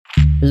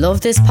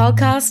Love this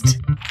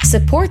podcast?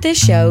 Support this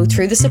show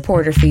through the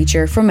supporter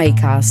feature from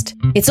Acast.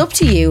 It's up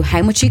to you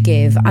how much you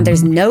give and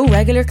there's no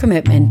regular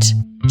commitment.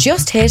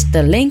 Just hit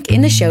the link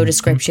in the show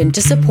description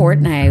to support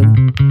now.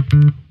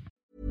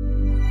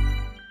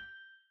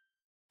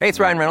 Hey, it's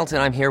Ryan Reynolds,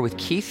 and I'm here with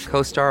Keith,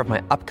 co-star of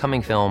my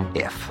upcoming film,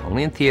 If,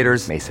 only in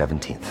theaters May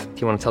 17th.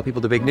 Do you want to tell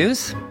people the big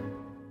news?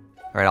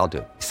 All right, I'll do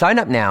it. Sign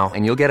up now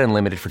and you'll get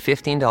unlimited for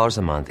 $15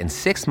 a month and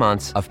 6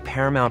 months of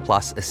Paramount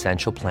Plus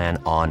Essential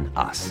Plan on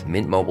us.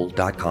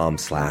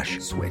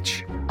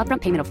 MintMobile.com/switch.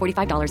 Upfront payment of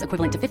 $45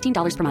 equivalent to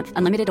 $15 per month.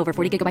 Unlimited over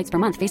 40 gigabytes per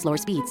month. Face lower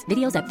speeds.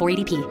 Videos at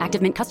 480p.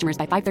 Active Mint customers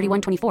by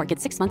 531.24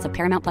 get 6 months of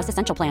Paramount Plus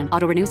Essential Plan.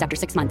 Auto renews after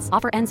 6 months.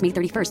 Offer ends May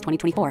 31st,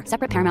 2024.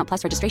 Separate Paramount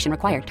Plus registration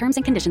required. Terms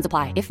and conditions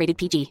apply if rated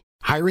PG.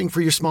 Hiring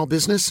for your small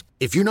business?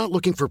 If you're not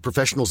looking for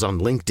professionals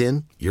on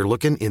LinkedIn, you're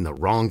looking in the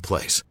wrong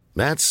place.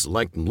 That's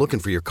like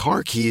looking for your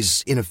car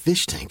keys in a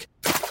fish tank.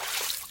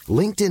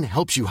 LinkedIn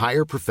helps you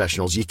hire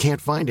professionals you can't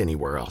find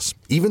anywhere else,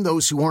 even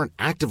those who aren't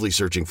actively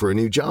searching for a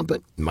new job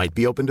but might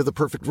be open to the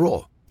perfect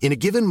role. In a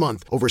given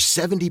month, over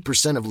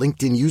 70% of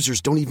LinkedIn users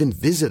don't even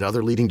visit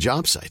other leading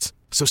job sites.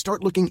 So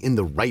start looking in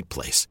the right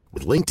place.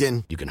 With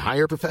LinkedIn, you can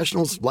hire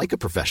professionals like a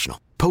professional.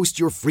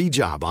 Post your free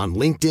job on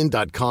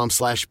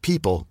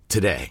linkedin.com/people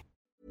today.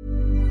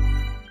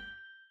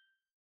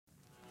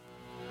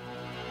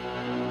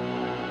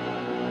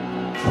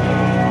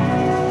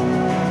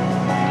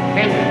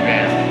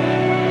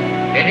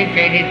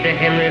 Dedicated to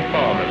Henry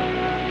Foreman.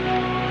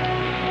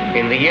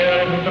 In the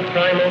years of the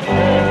primal force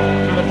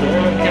and the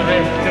dawn of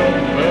terrestrial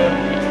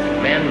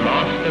birth, man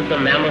mastered the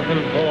mammoth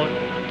and horde,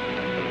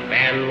 and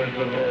man was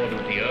the lord of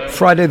the earth.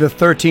 Friday the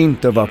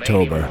 13th of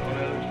October.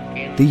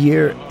 The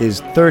year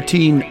is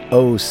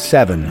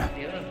 1307.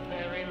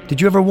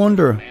 Did you ever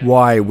wonder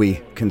why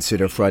we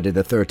consider Friday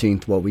the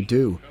 13th what we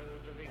do?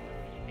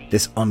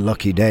 This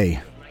unlucky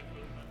day.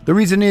 The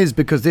reason is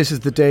because this is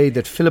the day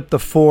that Philip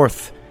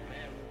IV,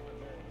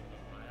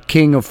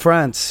 King of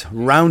France,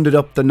 rounded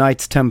up the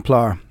Knights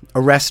Templar,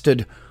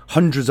 arrested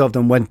hundreds of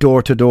them, went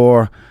door to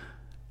door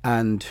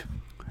and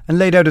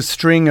laid out a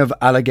string of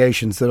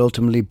allegations that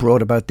ultimately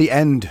brought about the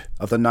end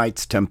of the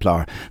Knights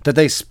Templar, that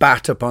they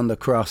spat upon the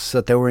cross,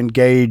 that they were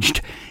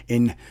engaged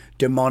in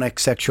demonic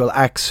sexual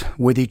acts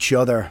with each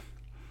other,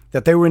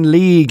 that they were in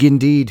league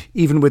indeed,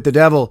 even with the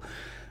devil.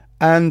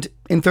 And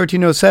in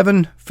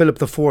 1307,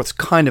 Philip IV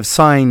kind of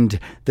signed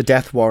the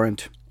death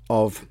warrant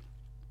of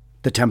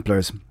the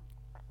Templars.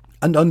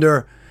 And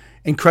under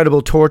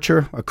incredible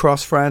torture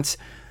across France,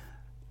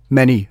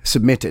 many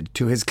submitted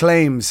to his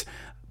claims.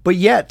 But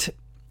yet,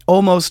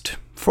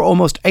 for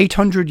almost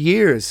 800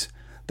 years,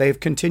 they have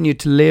continued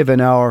to live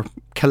in our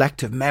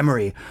collective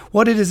memory.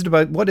 What is it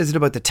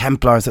about the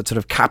Templars that sort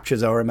of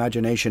captures our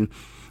imagination?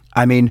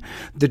 I mean,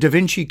 the Da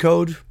Vinci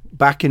Code,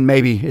 back in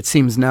maybe, it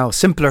seems now,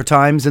 simpler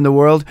times in the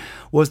world,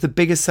 was the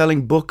biggest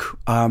selling book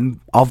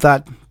of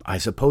that, I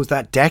suppose,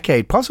 that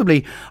decade.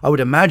 Possibly, I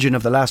would imagine,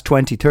 of the last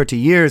 20, 30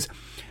 years.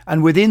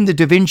 And within the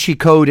Da Vinci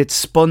Code, it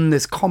spun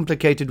this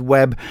complicated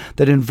web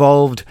that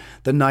involved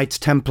the Knights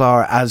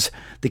Templar as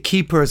the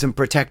keepers and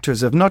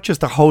protectors of not just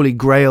the Holy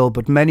Grail,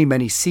 but many,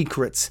 many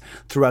secrets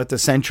throughout the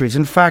centuries.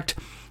 In fact,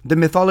 the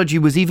mythology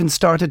was even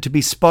started to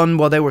be spun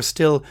while they were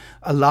still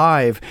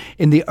alive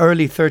in the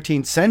early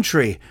 13th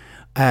century.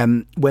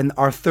 When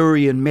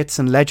Arthurian myths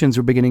and legends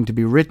were beginning to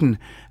be written,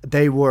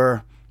 they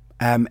were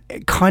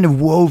kind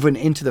of woven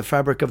into the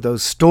fabric of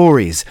those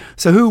stories.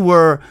 So who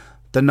were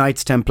the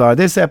Knights Templar?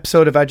 This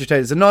episode of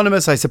Agitators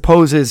Anonymous, I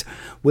suppose,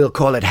 we'll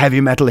call it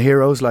heavy metal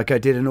heroes like I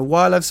did in a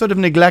while. I've sort of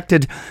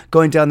neglected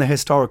going down the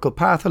historical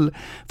path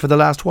for the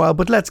last while,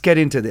 but let's get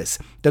into this.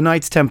 The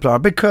Knights Templar,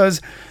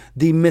 because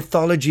the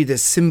mythology, the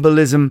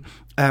symbolism,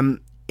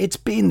 it's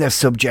been the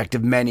subject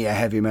of many a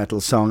heavy metal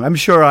song. I'm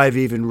sure I've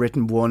even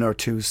written one or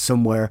two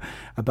somewhere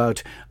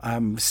about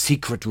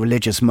secret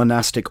religious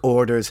monastic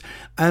orders,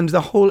 and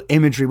the whole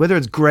imagery, whether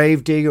it's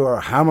Gravedigger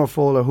or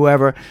Hammerfall or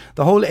whoever,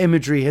 the whole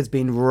imagery has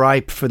been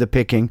ripe for the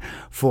picking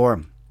for,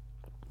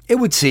 it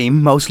would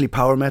seem, mostly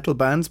power metal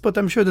bands, but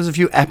I'm sure there's a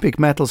few epic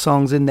metal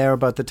songs in there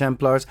about the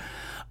Templars.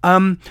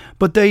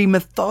 But the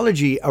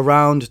mythology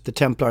around the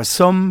Templars,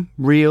 some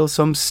real,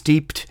 some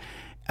steeped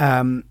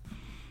in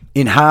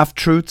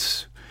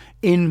half-truths,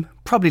 in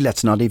probably,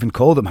 let's not even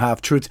call them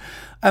half-truths,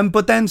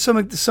 but then some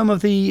of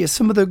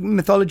the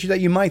mythology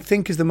that you might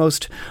think is the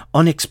most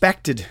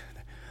unexpected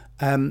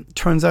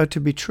turns out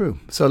to be true.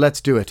 So let's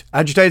do it.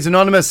 Agitators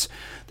Anonymous,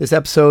 this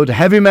episode,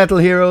 Heavy Metal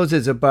Heroes,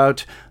 is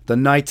about the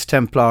Knights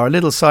Templar. A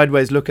little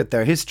sideways look at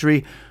their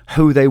history,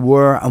 who they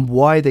were, and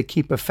why they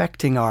keep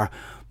affecting our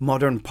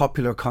modern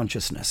popular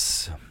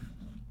consciousness.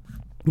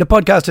 The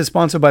podcast is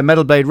sponsored by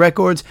Metal Blade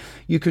Records.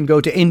 You can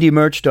go to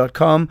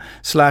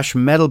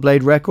indiemerch.com/Metal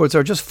Blade Records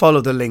or just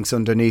follow the links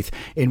underneath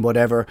in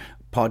whatever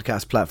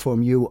podcast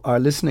platform you are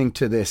listening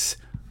to this.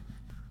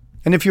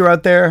 And if you're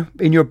out there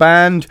in your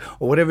band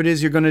or whatever it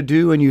is you're going to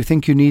do and you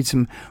think you need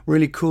some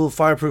really cool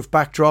fireproof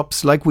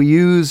backdrops like we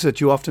use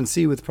that you often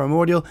see with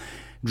Primordial,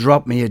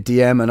 drop me a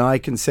DM and I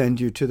can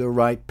send you to the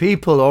right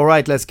people. All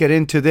right, let's get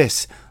into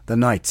this. The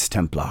Knights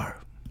Templar.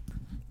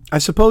 I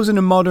suppose in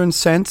a modern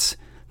sense,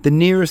 the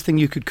nearest thing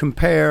you could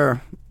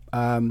compare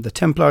the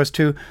Templars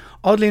to,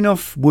 oddly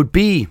enough, would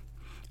be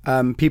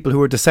people who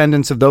were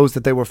descendants of those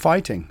that they were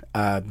fighting,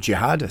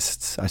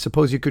 jihadists. I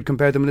suppose you could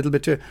compare them a little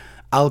bit to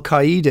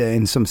Al-Qaeda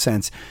in some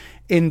sense,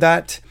 in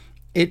that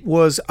it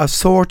was a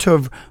sort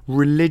of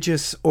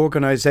religious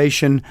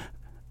organization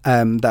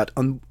that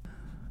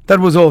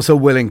was also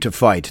willing to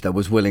fight, that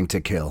was willing to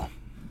kill.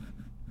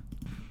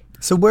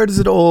 So where does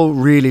it all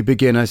really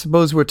begin? I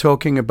suppose we're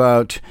talking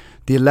about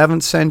the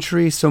 11th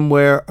century,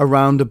 somewhere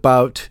around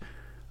about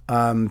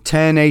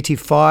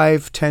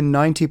 1085,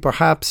 1090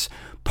 perhaps.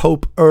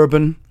 Pope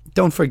Urban.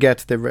 Don't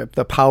forget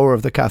the power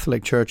of the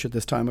Catholic Church at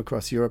this time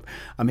across Europe.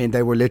 I mean,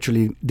 they were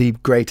literally the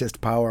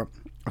greatest power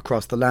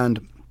across the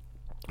land.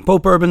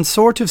 Pope Urban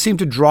sort of seemed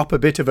to drop a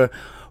bit of a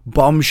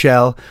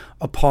bombshell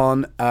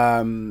upon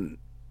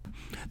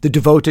the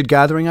devoted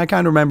gathering. I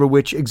can't remember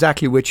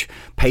exactly which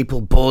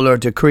papal bull or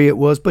decree it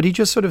was, but he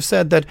just sort of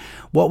said that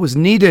what was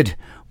needed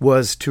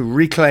was to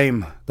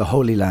reclaim the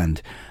Holy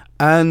Land.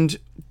 And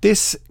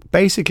this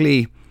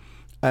basically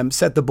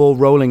set the ball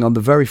rolling on the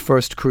very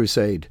first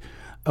crusade,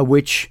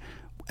 which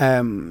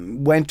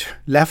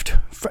left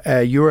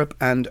Europe,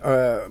 and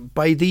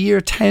by the year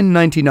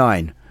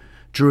 1099,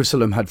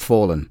 Jerusalem had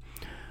fallen.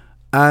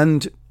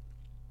 And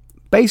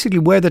basically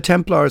where the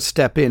Templars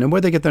step in, and where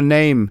they get their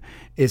name,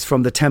 is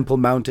from the Temple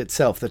Mount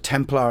itself, the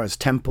Templars'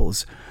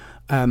 temples.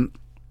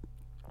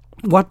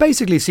 What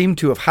basically seemed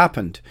to have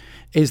happened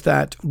is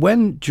that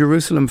when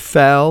Jerusalem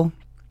fell,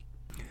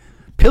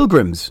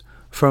 pilgrims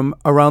from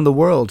around the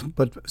world,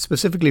 but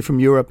specifically from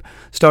Europe,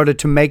 started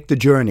to make the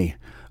journey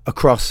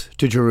across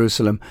to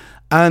Jerusalem.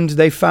 And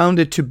they found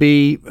it to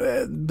be,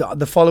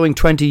 the following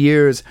 20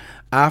 years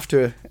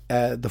after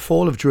the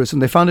fall of Jerusalem,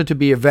 they found it to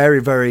be a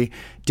very, very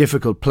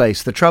difficult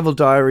place. The travel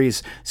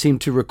diaries seem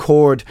to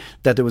record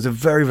that there was a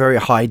very, very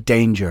high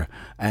danger.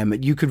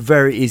 You could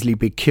very easily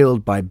be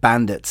killed by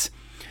bandits.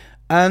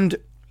 And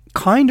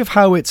kind of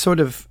how it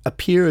sort of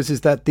appears is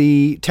that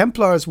the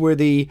Templars were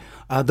the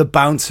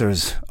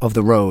bouncers of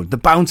the road, the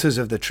bouncers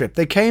of the trip.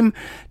 They came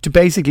to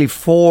basically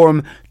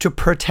form to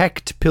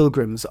protect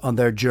pilgrims on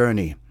their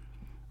journey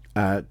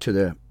to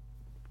the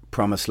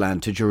Promised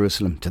Land, to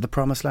Jerusalem, to the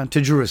Promised Land, to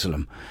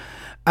Jerusalem.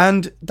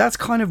 And that's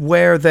kind of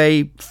where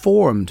they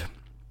formed.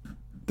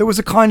 There was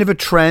a kind of a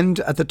trend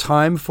at the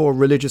time for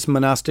religious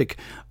monastic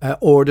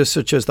orders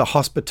such as the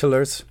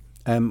Hospitallers.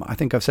 I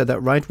think I've said that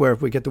right, where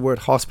we get the word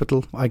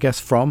hospital, I guess,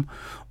 from,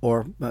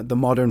 or the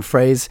modern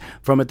phrase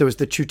from it. There was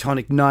the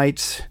Teutonic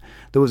Knights.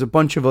 There was a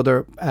bunch of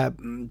other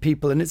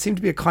people, and it seemed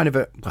to be a kind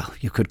of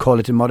you could call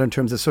it in modern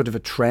terms, a sort of a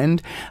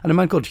trend. And a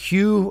man called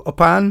Hugh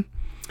O'Pan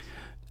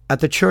at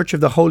the Church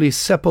of the Holy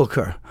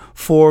Sepulchre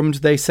formed,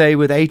 they say,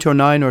 with 8 or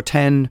 9 or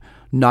 10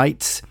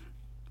 knights,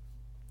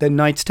 the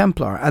Knights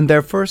Templar. And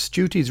their first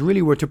duties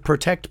really were to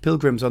protect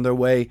pilgrims on their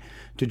way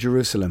to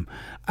Jerusalem.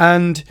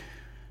 And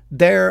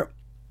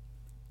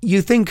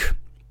you think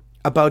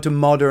about a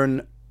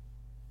modern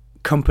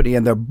company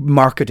and their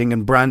marketing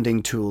and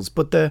branding tools,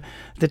 but the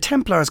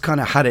Templars kind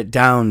of had it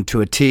down to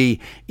a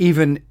T,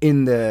 even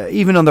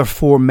on their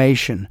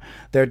formation.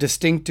 Their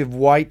distinctive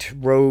white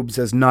robes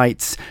as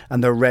knights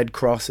and their red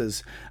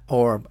crosses,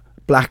 or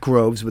black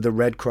robes with a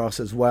red cross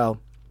as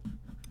well.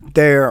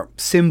 Their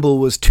symbol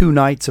was 2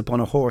 knights upon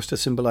a horse to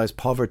symbolize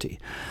poverty.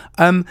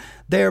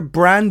 Their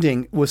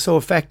branding was so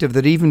effective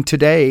that even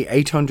today,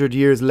 800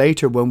 years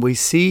later, when we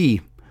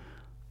see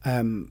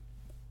an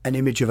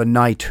image of a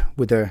knight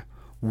with a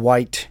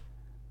white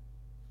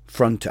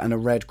front and a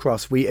red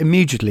cross, we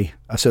immediately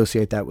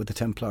associate that with the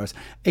Templars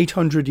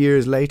 800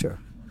 years later.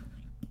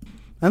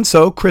 And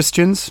so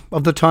Christians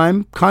of the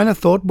time kind of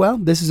thought, well,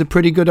 this is a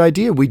pretty good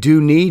idea. We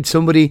do need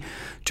somebody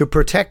to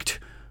protect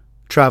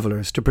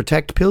travellers, to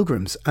protect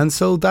pilgrims. And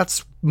so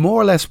that's more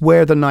or less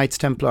where the Knights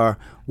Templar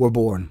were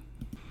born.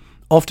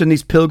 Often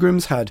these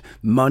pilgrims had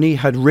money,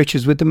 had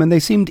riches with them, and they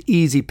seemed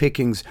easy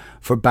pickings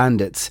for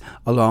bandits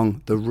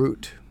along the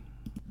route.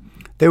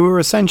 They were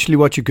essentially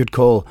what you could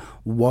call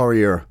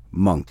warrior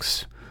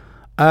monks.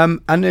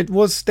 And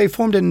they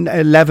formed in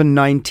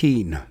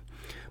 1119.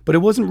 But it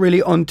wasn't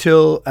really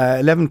until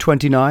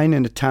 1129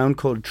 in a town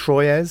called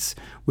Troyes,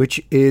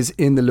 which is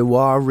in the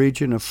Loire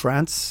region of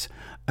France,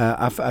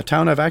 a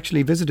town I've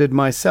actually visited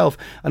myself.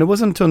 And it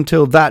wasn't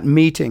until that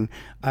meeting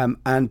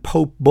and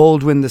Pope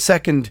Baldwin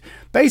II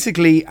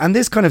basically, and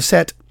this kind of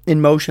set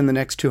in motion the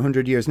next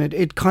 200 years. And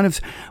it kind of,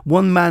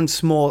 one man's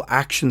small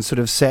action sort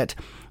of set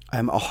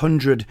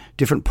 100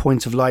 different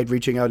points of light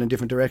reaching out in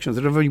different directions.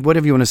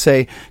 Whatever you want to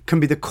say can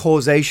be the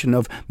causation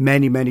of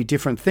many, many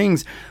different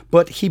things.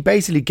 But he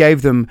basically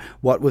gave them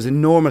what was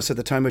enormous at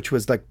the time, which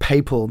was like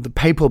the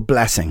papal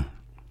blessing,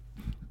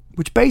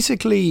 which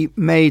basically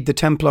made the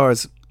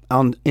Templars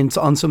on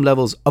some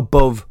levels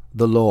above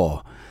the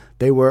law.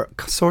 They were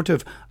sort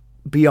of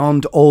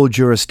beyond all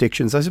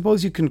jurisdictions. I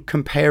suppose you can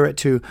compare it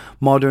to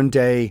modern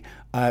day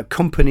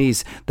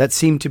companies that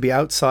seem to be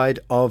outside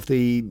of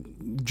the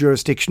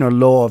jurisdiction or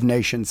law of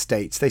nation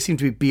states. They seem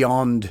to be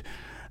beyond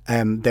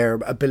their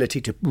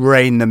ability to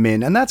rein them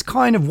in. And that's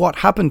kind of what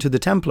happened to the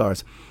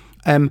Templars.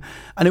 And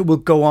it will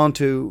go on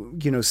to,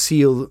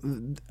 seal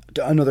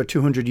another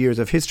 200 years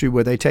of history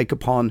where they take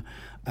upon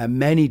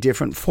many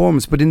different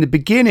forms. But in the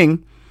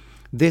beginning,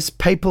 this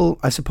papal,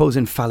 I suppose,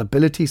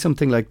 infallibility,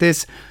 something like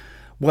this,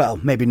 well,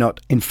 maybe not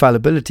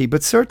infallibility,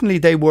 but certainly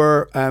they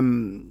were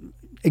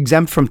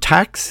exempt from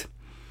tax.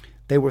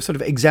 They were sort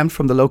of exempt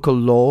from the local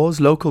laws.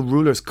 Local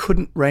rulers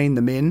couldn't rein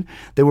them in.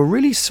 They were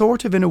really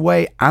sort of, in a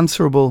way,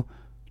 answerable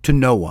to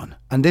no one.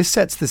 And this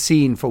sets the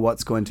scene for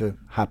what's going to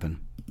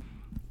happen.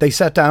 They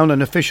set down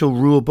an official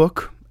rule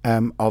book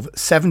of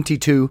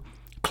 72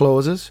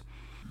 clauses,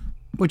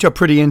 which are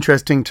pretty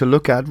interesting to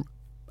look at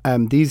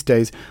these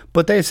days.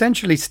 But they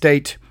essentially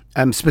state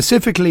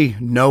specifically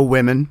no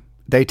women.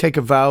 They take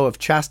a vow of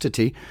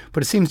chastity,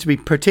 but it seems to be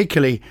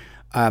particularly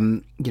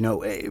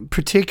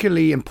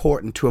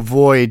important to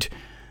avoid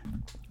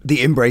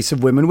the embrace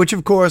of women, which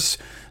of course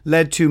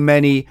led to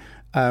many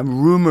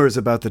rumours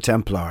about the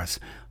Templars.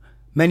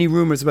 Many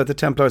rumours about the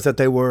Templars that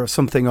they were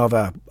something of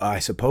a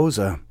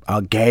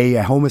gay,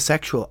 a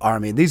homosexual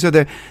army. These are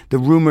the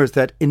rumours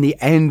that in the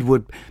end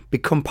would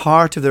become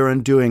part of their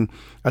undoing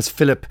as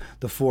Philip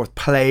IV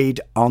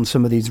played on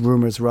some of these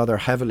rumours rather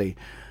heavily.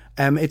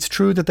 It's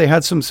true that they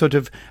had some sort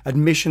of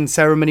admission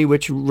ceremony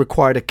which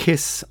required a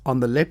kiss on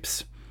the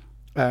lips.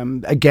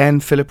 Again,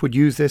 Philip would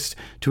use this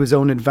to his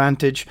own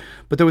advantage,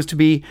 but they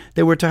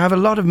were to have a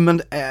lot of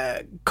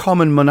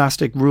common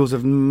monastic rules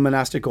of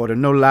monastic order.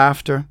 No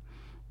laughter.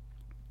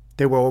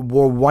 They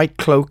wore white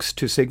cloaks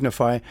to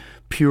signify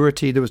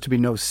purity. There was to be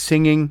no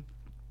singing.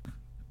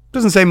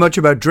 Doesn't say much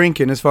about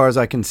drinking as far as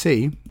I can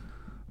see,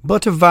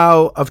 but a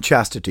vow of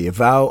chastity, a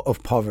vow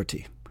of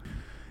poverty.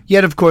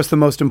 Yet, of course, the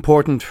most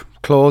important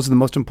clause and the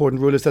most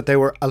important rule is that they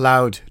were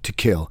allowed to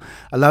kill,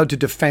 allowed to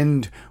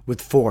defend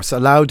with force,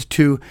 allowed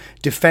to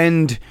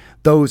defend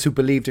those who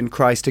believed in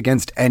Christ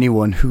against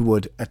anyone who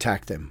would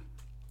attack them.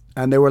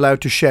 And they were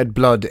allowed to shed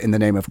blood in the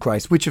name of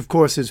Christ, which, of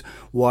course, is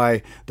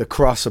why the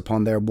cross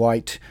upon their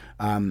white,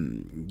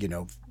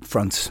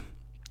 fronts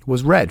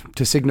was red,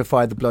 to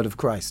signify the blood of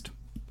Christ.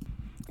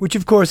 Which,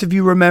 of course, if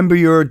you remember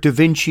your Da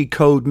Vinci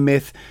Code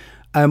myth,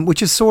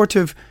 which is sort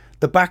of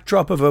the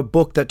backdrop of a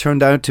book that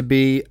turned out to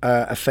be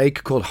a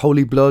fake called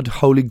Holy Blood,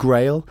 Holy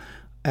Grail,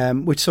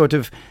 which sort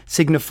of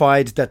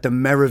signified that the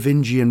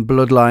Merovingian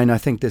bloodline, I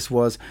think this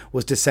was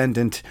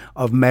descendant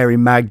of Mary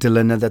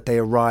Magdalene, and that they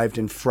arrived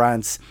in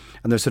France.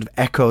 And there's sort of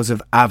echoes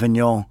of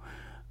Avignon,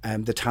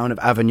 the town of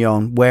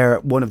Avignon, where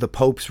one of the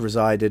popes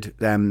resided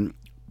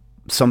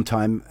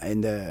sometime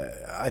in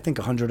I think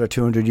 100 or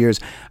 200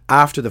 years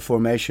after the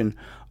formation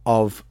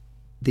of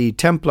the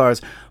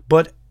Templars.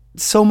 But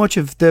so much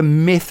of the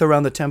myth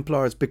around the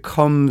Templars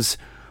becomes,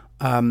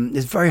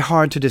 it's very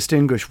hard to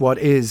distinguish what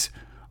is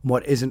and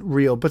what isn't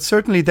real. But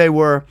certainly they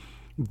were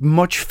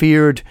much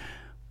feared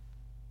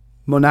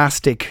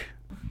monastic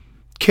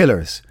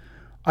killers.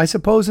 I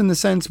suppose in the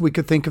sense we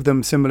could think of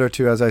them similar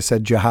to, as I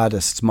said,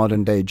 jihadists,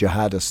 modern day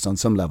jihadists on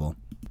some level.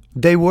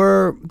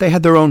 They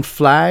had their own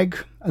flag,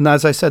 and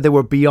as I said, they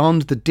were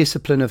beyond the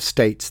discipline of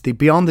states,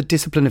 beyond the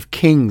discipline of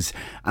kings,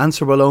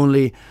 answerable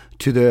only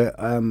to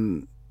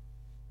the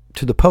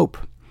Pope.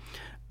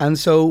 And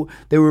so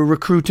they were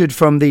recruited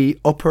from the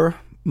upper,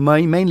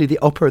 mainly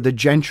the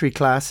gentry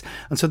class,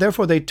 and so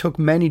therefore they took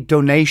many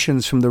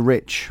donations from the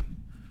rich.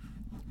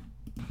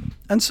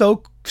 And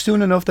so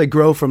soon enough they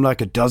grow from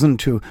like a dozen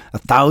to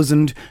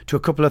 1,000 to a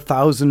couple of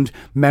thousand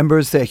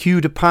members. The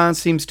Hugh de Pin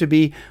seems to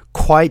be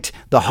quite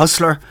the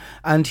hustler,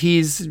 and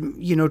he's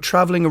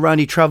travelling around.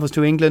 He travels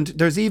to England.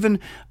 There's even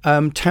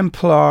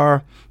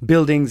Templar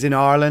buildings in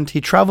Ireland.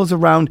 He travels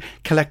around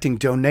collecting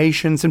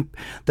donations, and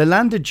the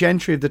landed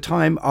gentry of the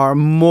time are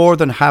more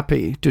than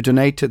happy to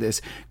donate to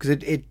this because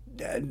it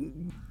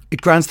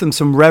grants them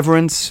some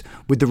reverence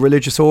with the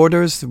religious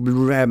orders,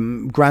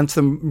 grants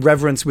them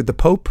reverence with the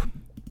Pope.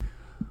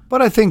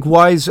 But I think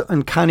wise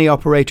and canny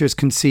operators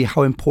can see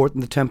how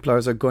important the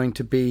Templars are going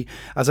to be.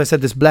 As I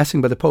said, this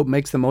blessing by the Pope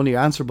makes them only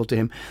answerable to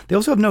him. They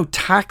also have no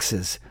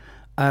taxes.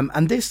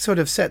 And this sort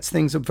of sets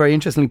things up very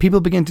interestingly.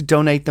 People begin to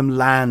donate them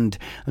land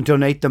and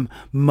donate them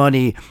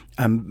money.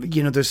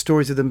 There's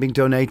stories of them being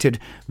donated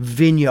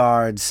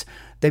vineyards.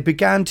 They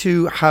began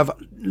to have a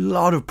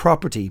lot of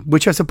property,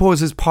 which I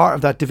suppose is part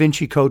of that Da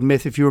Vinci Code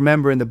myth. If you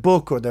remember in the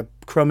book or the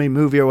crummy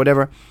movie or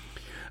whatever,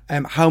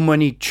 how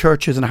many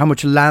churches and how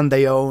much land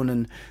they own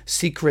and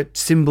secret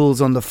symbols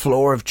on the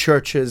floor of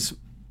churches.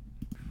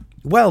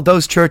 Well,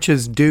 those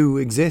churches do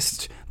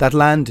exist. That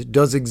land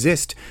does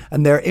exist.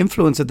 And their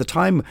influence at the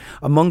time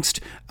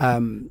amongst,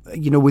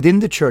 within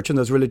the church and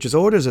those religious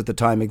orders at the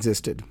time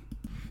existed.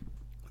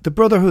 The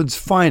Brotherhood's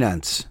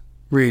finance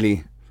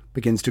really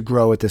begins to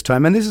grow at this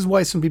time. And this is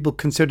why some people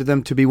consider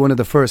them to be one of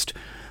the first.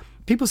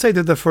 People say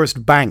they're the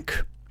first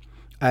bank,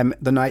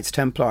 the Knights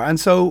Templar. And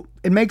so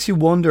it makes you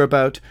wonder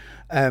about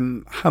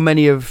how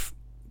many of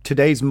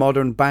today's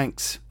modern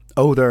banks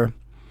owe their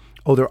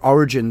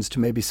origins to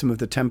maybe some of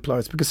the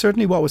Templars, because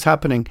certainly what was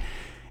happening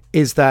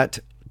is that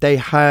they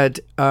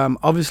had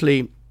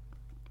obviously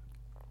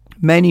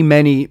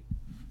many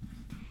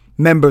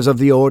members of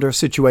the order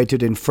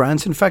situated in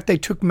France. In fact, they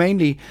took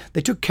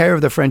care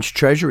of the French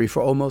treasury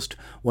for almost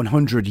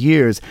 100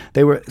 years.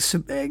 They were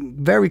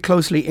very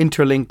closely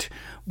interlinked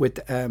with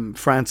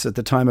France at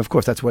the time. Of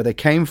course, that's where they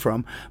came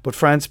from. But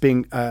France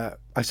being,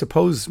 I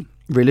suppose,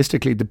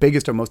 realistically, the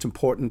biggest or most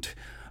important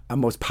and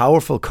most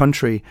powerful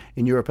country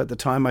in Europe at the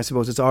time. I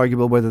suppose it's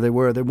arguable whether they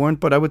were or they weren't,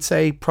 but I would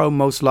say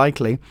most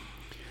likely.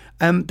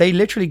 They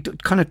literally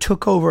kind of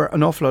took over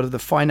an awful lot of the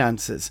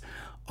finances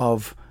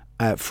of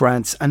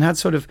France and had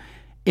sort of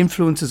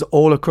influences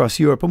all across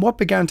Europe. And what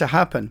began to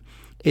happen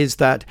is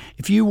that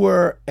if you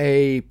were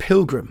a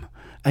pilgrim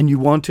and you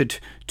wanted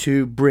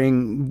to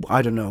bring,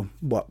 I don't know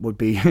what would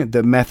be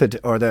the method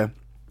or the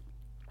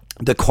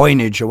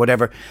coinage or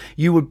whatever,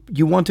 you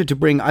wanted to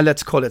bring,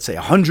 let's call it, say,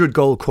 100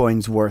 gold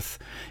coins worth.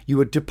 You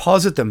would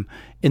deposit them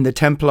in the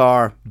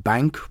Templar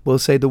bank, we'll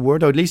say the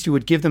word, or at least you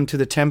would give them to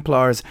the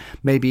Templars,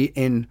 maybe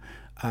in,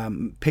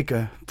 pick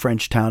a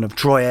French town of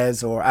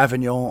Troyes or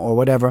Avignon or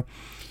whatever,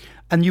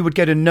 and you would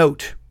get a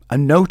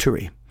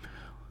notary.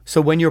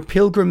 So when your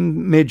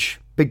pilgrimage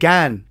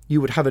began, you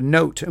would have a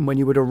note, and when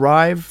you would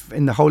arrive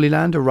in the Holy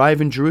Land,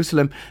 arrive in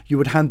Jerusalem, you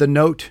would hand the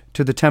note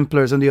to the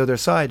Templars on the other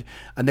side,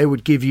 and they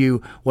would give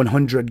you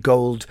 100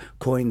 gold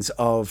coins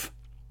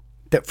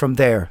from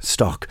their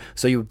stock.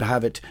 So you would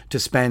have it to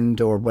spend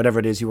or whatever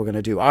it is you were going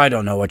to do. I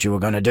don't know what you were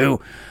going to do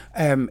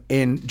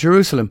in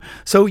Jerusalem.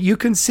 So you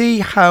can see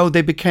how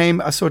they became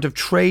a sort of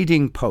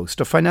trading post,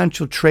 a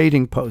financial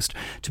trading post,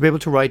 to be able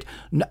to write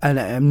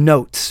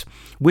notes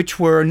which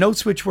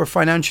were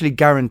financially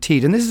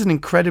guaranteed. And this is an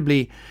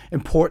incredibly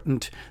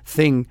important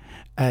thing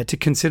to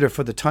consider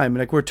for the time.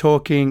 Like, we're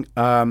talking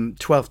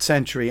 12th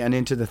century and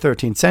into the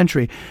 13th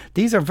century.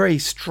 These are very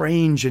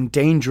strange and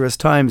dangerous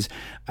times.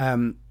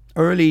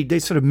 Early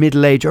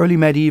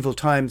medieval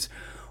times,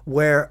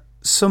 where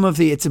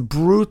it's a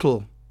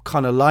brutal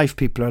kind of life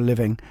people are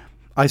living.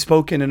 I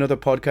spoke in another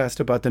podcast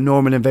about the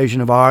Norman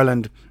invasion of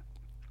Ireland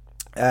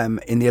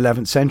in the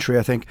 11th century,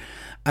 I think,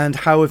 and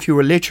how if you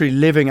were literally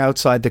living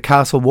outside the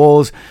castle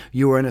walls,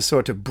 you were in a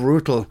sort of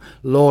brutal,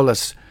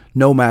 lawless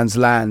no man's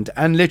land,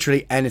 and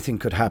literally anything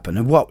could happen,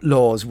 and what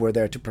laws were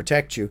there to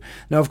protect you.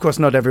 Now, of course,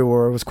 not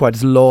everywhere was quite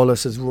as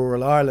lawless as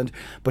rural Ireland,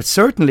 but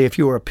certainly if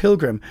you were a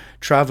pilgrim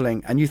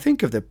travelling, and you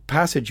think of the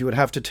passage you would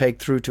have to take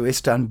through to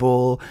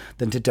Istanbul,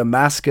 then to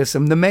Damascus,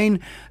 and the main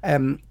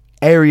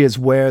areas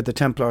where the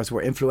Templars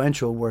were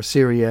influential were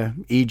Syria,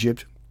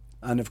 Egypt,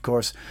 and of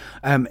course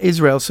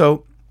Israel,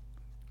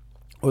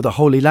 or the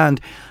Holy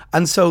Land.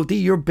 And so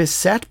you're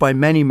beset by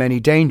many, many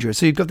dangers.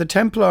 So you've got the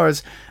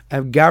Templars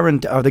are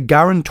the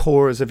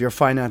guarantors of your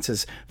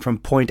finances from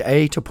point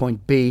A to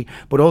point B,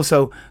 but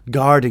also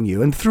guarding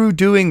you. And through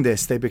doing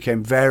this, they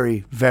became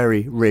very,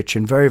 very rich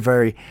and very,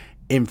 very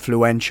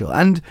influential.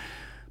 And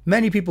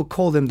many people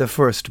call them the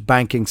first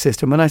banking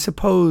system. And I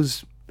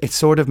suppose it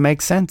sort of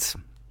makes sense.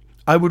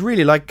 I would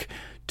really like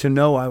to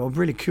know, I'm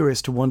really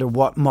curious to wonder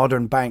what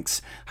modern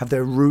banks have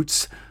their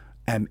roots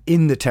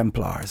in the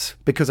Templars,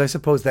 because I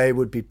suppose they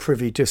would be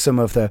privy to some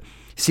of the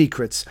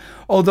secrets.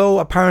 Although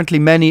apparently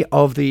many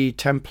of the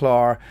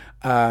Templar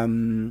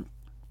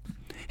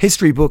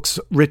history books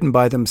written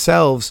by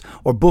themselves,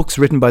 or books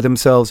written by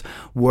themselves,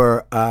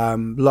 were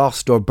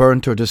lost or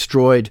burnt or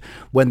destroyed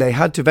when they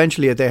had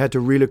to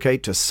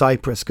relocate to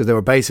Cyprus, because they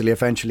were basically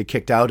eventually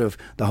kicked out of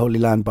the Holy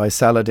Land by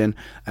Saladin.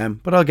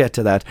 But I'll get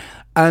to that.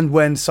 And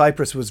when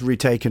Cyprus was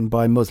retaken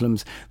by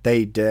Muslims,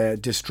 they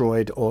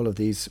destroyed all of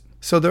these.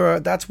 So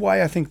that's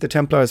why I think the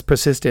Templars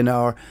persist in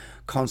our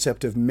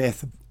concept of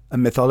myth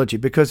and mythology,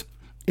 because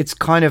it's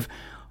kind of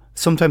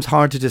sometimes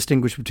hard to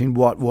distinguish between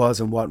what was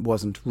and what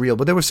wasn't real.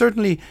 But they were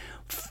certainly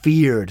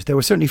feared. They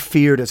were certainly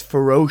feared as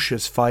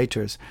ferocious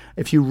fighters.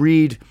 If you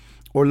read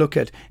or look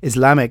at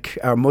Islamic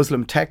or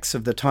Muslim texts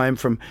of the time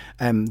from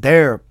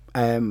their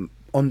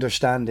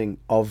understanding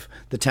of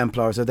the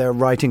Templars, or their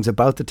writings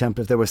about the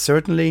Templars, they were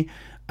certainly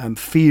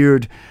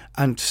feared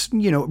and,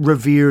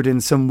 revered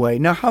in some way.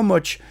 Now, how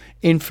much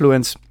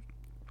influence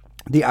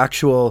the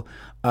actual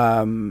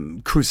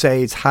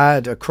Crusades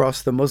had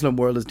across the Muslim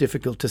world is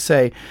difficult to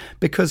say,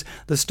 because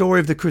the story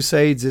of the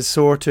Crusades is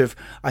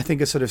I think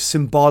a sort of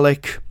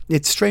symbolic.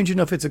 It's strange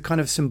enough, it's a kind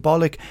of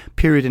symbolic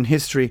period in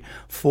history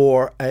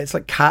for, it's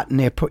like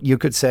catnip, you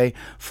could say,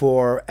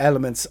 for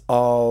elements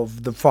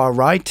of the far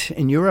right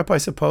in Europe, I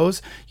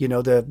suppose,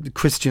 the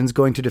Christians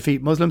going to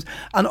defeat Muslims,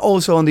 and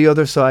also on the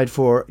other side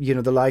for,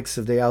 the likes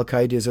of the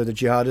Al-Qaedas or the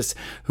jihadists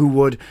who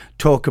would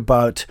talk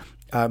about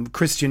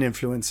Christian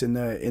influence in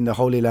the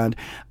Holy Land.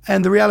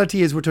 And the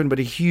reality is we're talking about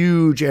a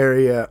huge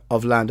area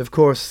of land. Of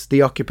course,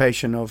 the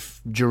occupation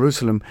of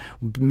Jerusalem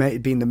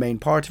being the main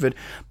part of it.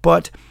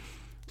 But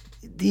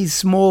these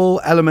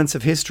small elements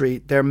of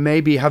history, there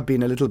maybe have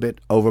been a little bit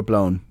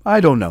overblown.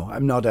 I don't know.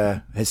 I'm not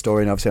a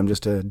historian, obviously. I'm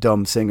just a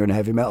dumb singer in a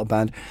heavy metal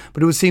band.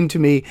 But it would seem to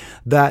me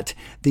that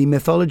the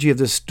mythology of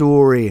the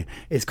story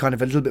is kind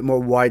of a little bit more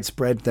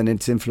widespread than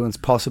its influence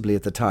possibly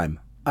at the time.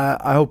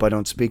 I hope I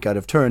don't speak out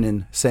of turn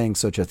in saying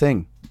such a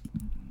thing.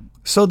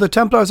 So the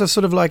Templars are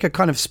sort of like a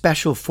kind of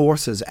special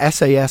forces,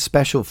 SAS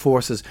special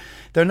forces.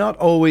 They're not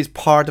always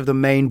part of the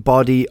main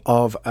body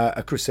of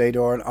a crusade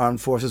or an armed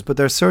forces, but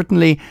they're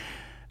certainly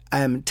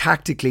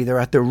tactically, they're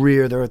at the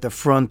rear, they're at the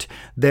front.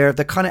 They're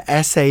the kind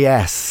of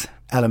SAS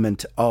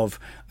element of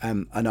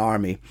an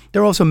army.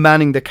 They're also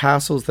manning the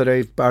castles that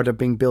are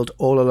being built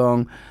all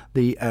along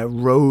the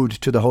road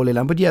to the Holy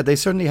Land. But yeah, they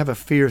certainly have a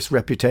fierce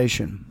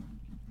reputation.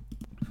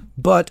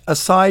 But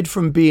aside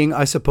from being,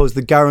 I suppose,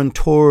 the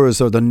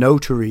guarantors or the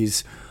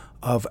notaries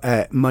of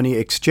money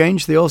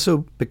exchange, they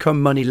also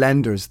become money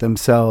lenders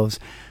themselves,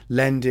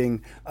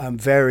 lending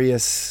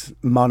various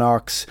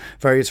monarchs,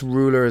 various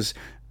rulers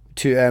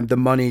to the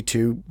money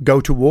to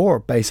go to war,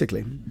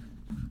 basically.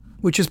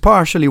 Which is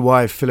partially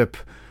why Philip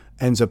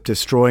ends up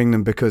destroying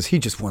them, because he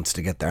just wants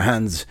to get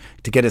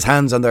his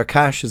hands on their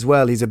cash as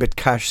well. He's a bit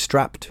cash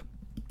strapped.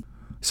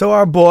 So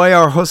our boy,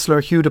 our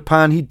hustler, Hugh de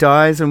Pan, he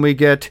dies, and we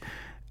get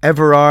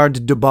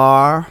Everard de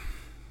Bar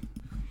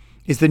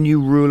is the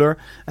new ruler,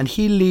 and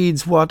he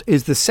leads what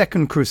is the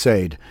Second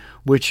Crusade,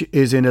 which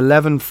is in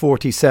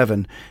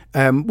 1147,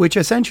 which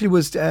essentially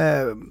was,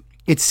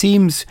 it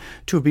seems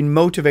to have been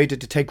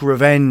motivated to take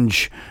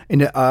revenge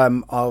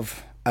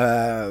of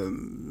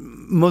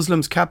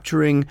Muslims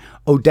capturing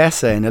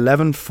Odessa in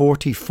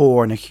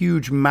 1144 in a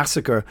huge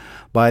massacre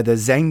by the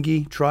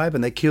Zengi tribe,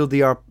 and they killed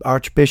the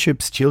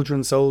archbishops,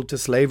 children sold to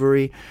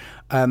slavery,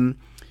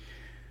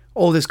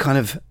 all this kind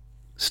of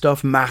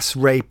stuff, mass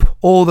rape,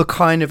 all the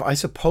kind of, I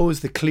suppose,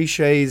 the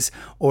cliches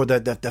or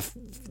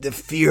the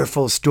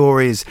fearful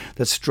stories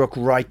that struck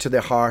right to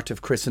the heart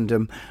of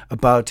Christendom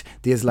about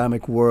the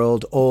Islamic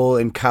world, all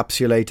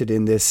encapsulated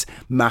in this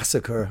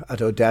massacre at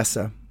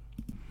Odessa.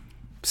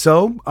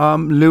 So,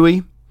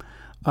 Louis,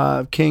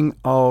 King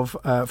of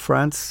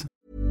France.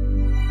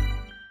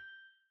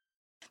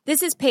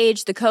 This is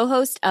Paige, the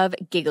co-host of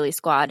Giggly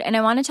Squad, and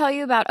I want to tell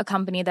you about a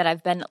company that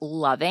I've been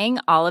loving,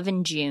 Olive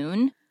 &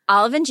 June.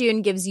 Olive &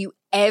 June gives you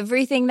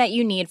everything that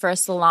you need for a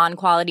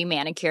salon-quality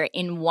manicure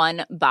in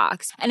one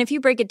box. And if you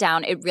break it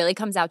down, it really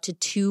comes out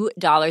to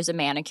 $2 a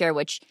manicure,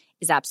 which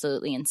is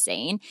absolutely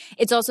insane.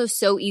 It's also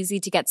so easy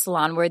to get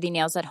salon-worthy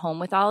nails at home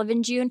with Olive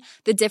 & June.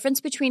 The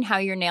difference between how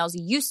your nails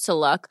used to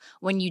look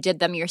when you did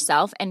them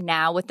yourself and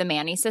now with the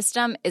Mani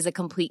system is a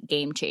complete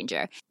game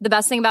changer. The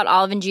best thing about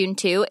Olive & June,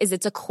 too, is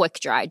it's a quick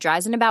dry.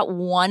 Dries in about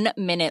 1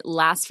 minute,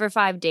 lasts for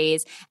 5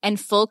 days, and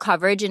full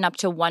coverage in up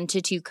to 1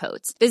 to 2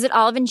 coats. Visit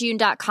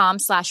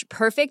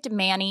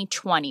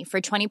oliveandjune.com/perfectmani20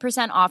 for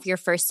 20% off your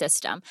first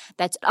system.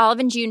 That's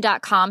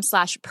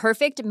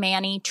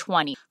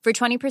oliveandjune.com/perfectmani20 for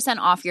 20%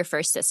 off your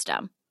first system.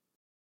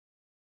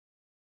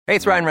 Hey,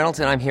 it's Ryan Reynolds,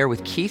 and I'm here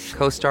with Keith,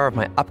 co-star of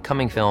my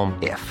upcoming film,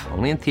 If,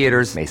 only in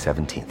theaters May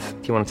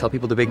 17th. Do you want to tell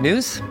people the big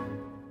news?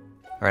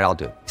 All right, I'll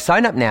do it.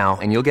 Sign up now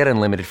and you'll get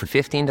unlimited for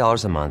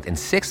 $15 a month and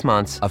 6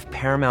 months of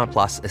Paramount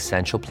Plus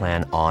Essential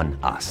Plan on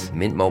us.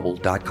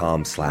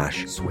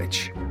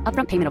 MintMobile.com/switch.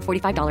 Upfront payment of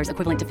 $45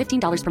 equivalent to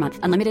 $15 per month.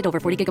 Unlimited over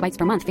 40 gigabytes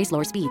per month. Face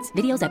lower speeds.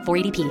 Videos at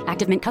 480p.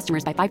 Active Mint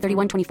customers by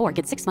 531.24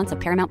 get 6 months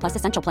of Paramount Plus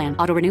Essential Plan.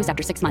 Auto renews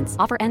after 6 months.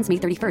 Offer ends May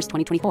 31st,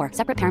 2024.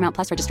 Separate Paramount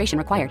Plus registration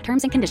required.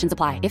 Terms and conditions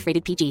apply if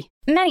rated PG.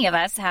 Many of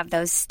us have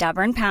those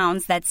stubborn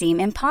pounds that seem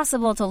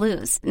impossible to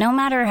lose, no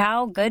matter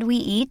how good we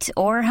eat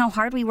or how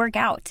hard we work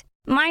out.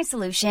 My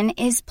solution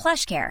is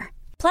PlushCare.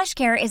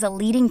 PlushCare is a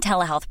leading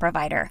telehealth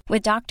provider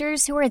with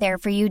doctors who are there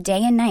for you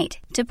day and night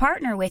to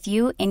partner with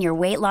you in your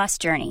weight loss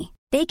journey.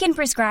 They can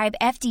prescribe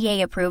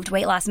FDA-approved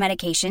weight loss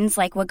medications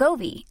like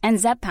Wegovy and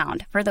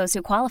Zepbound for those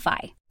who qualify.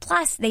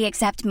 Plus, they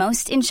accept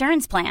most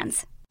insurance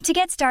plans. To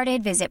get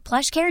started, visit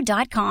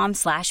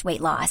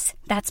plushcare.com/weightloss.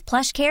 That's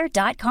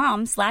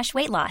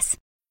plushcare.com/weightloss.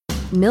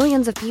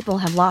 Millions of people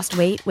have lost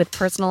weight with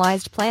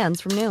personalized plans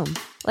from Noom.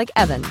 Like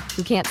Evan,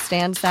 who can't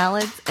stand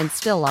salads and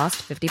still lost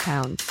 50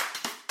 pounds.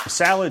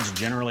 Salads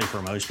generally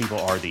for most people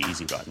are the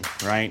easy button,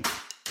 right?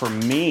 For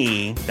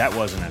me, that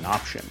wasn't an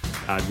option.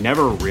 I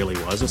never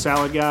really was a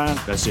salad guy.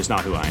 That's just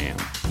not who I am.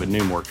 But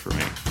Noom worked for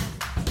me.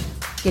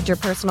 Get your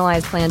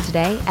personalized plan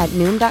today at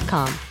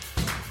Noom.com.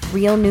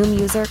 Real Noom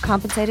user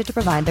compensated to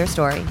provide their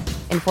story.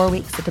 In 4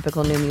 weeks, the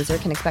typical Noom user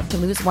can expect to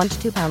lose 1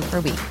 to 2 pounds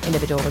per week.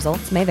 Individual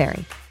results may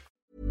vary.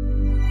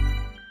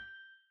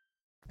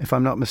 If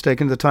I'm not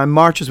mistaken, at the time,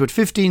 marches with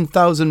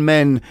 15,000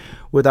 men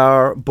with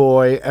our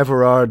boy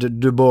Everard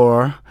de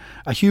Bar.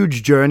 A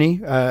huge journey,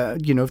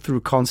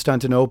 through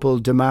Constantinople,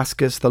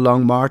 Damascus, the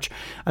Long March.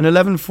 And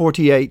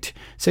 1148,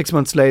 6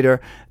 months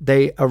later,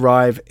 they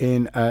arrive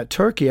in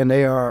Turkey, and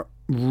they are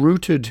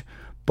routed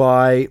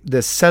by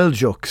the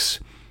Seljuks,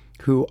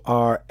 who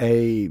are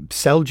a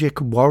Seljuk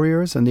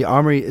warriors, and the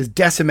army is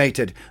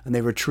decimated, and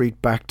they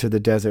retreat back to the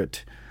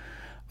desert.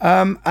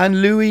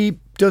 And Louis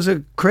does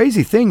a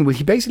crazy thing.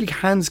 He basically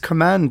hands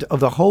command of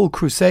the whole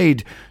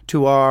crusade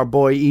to our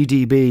boy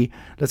EDB.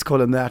 Let's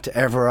call him that,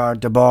 Everard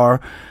de Bar.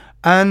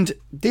 And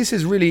this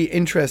is really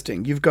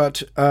interesting. You've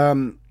got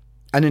an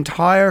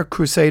entire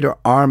Crusader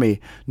army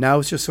now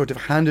is just sort of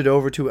handed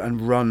over to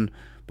and run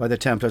by the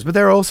Templars. But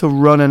they're also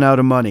running out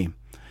of money.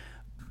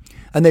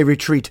 And they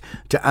retreat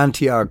to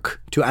Antioch,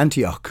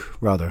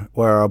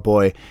 where our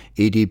boy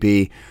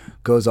EDB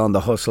goes on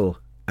the hustle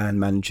and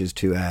manages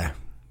to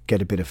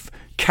get a bit of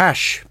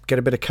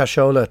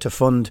cashola to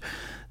fund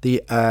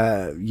the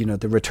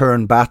the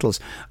return battles.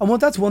 And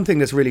that's one thing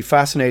that's really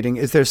fascinating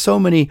is there's so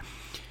many.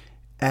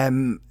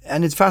 And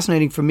it's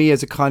fascinating for me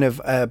as a kind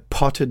of a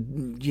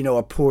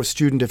poor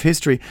student of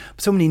history.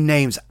 So many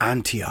names,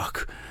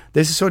 Antioch.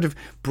 This sort of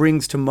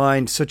brings to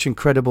mind such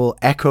incredible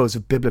echoes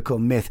of biblical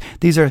myth.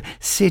 These are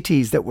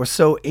cities that were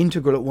so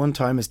integral at one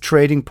time as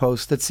trading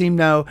posts that seem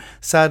now,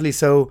 sadly,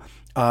 so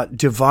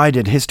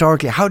divided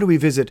historically. How do we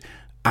visit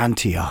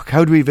Antioch?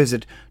 How do we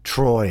visit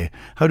Troy?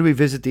 How do we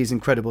visit these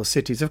incredible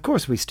cities? Of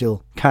course, we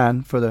still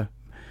can for the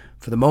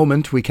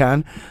moment. We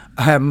can.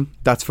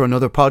 That's for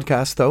another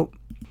podcast, though.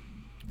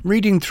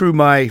 Reading through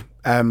my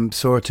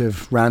sort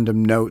of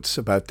random notes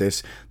about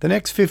this, the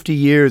next 50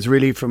 years,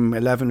 really from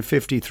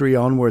 1153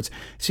 onwards,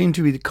 seem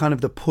to be kind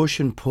of the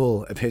push and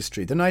pull of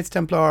history. The Knights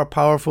Templar are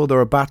powerful. There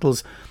are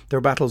battles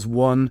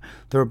won.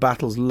 There are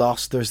battles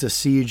lost. There's the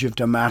siege of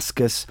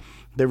Damascus.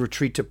 They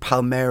retreat to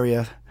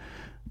Palmyra.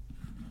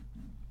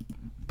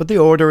 But the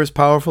order is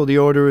powerful. The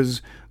order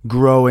is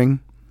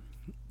growing.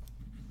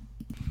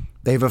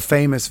 They have a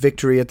famous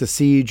victory at the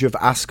siege of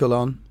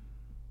Ascalon.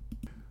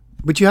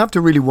 But you have to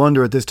really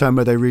wonder at this time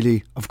where they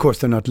really, of course,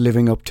 they're not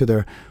living up to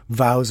their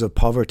vows of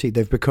poverty.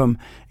 They've become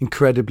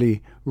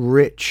incredibly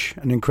rich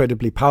and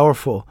incredibly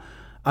powerful.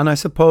 And I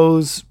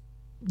suppose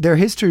their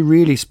history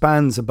really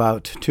spans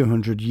about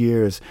 200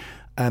 years.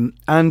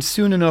 And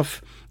soon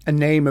enough, a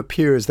name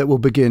appears that will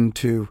begin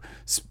to,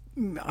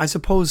 I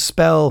suppose,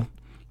 spell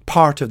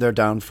part of their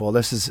downfall.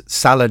 This is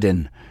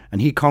Saladin,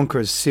 and he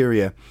conquers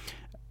Syria.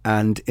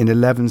 And in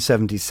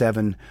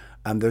 1177,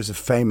 there's a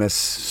famous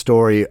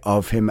story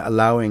of him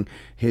allowing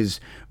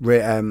his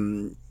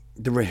religious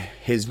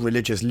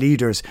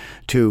leaders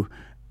to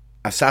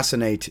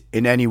assassinate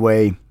in any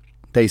way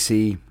they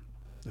see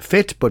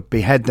fit, but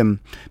behead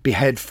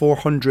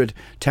 400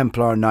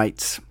 Templar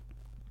knights.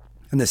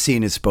 And the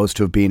scene is supposed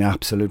to have been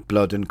absolute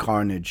blood and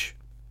carnage.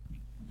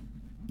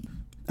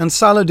 And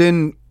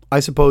Saladin,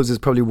 I suppose, is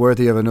probably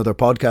worthy of another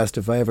podcast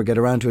if I ever get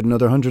around to it,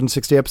 another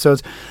 160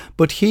 episodes.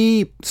 But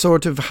he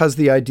sort of has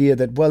the idea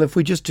that, well, if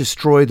we just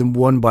destroy them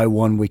one by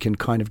one, we can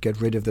kind of get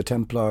rid of the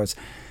Templars.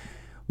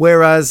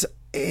 Whereas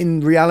in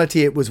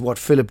reality, it was what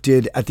Philip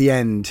did at the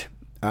end.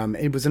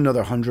 It was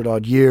another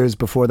 100-odd years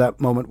before that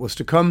moment was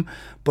to come,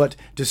 but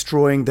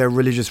destroying their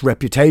religious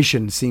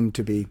reputation seemed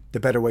to be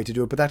the better way to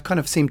do it. But that kind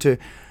of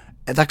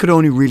that could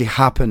only really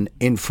happen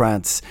in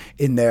France,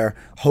 in their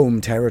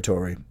home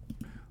territory.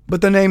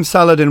 But the name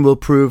Saladin will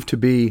prove to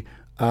be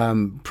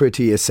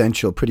pretty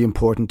essential, pretty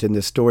important in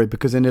this story,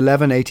 because in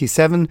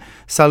 1187,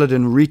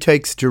 Saladin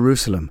retakes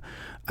Jerusalem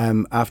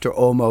after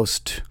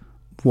almost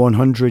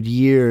 100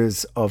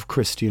 years of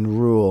Christian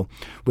rule,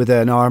 with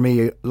an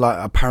army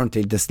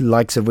apparently the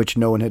likes of which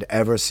no one had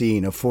ever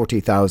seen, of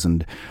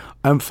 40,000,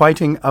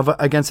 fighting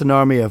against an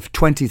army of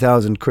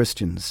 20,000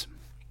 Christians.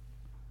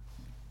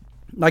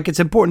 Like, it's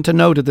important to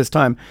note at this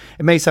time,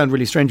 it may sound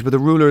really strange, but the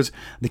rulers,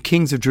 the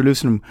kings of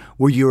Jerusalem,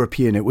 were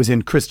European. It was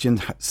in Christian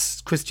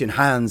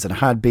hands and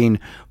had been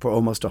for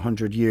almost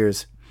 100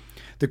 years.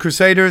 The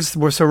Crusaders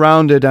were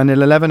surrounded, and in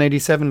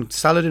 1187,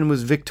 Saladin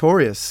was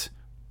victorious.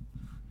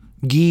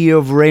 Guy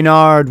of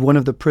Reynard, one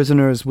of the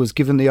prisoners, was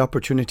given the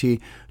opportunity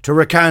to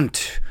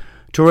recant,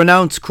 to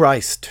renounce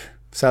Christ.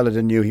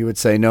 Saladin knew he would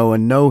say no,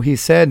 and no, he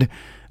said,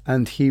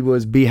 and he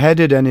was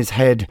beheaded and his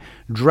head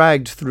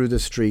dragged through the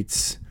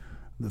streets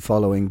the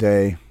following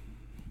day.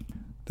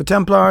 The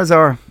Templars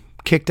are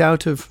kicked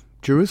out of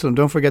Jerusalem.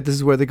 Don't forget, this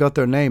is where they got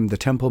their name, the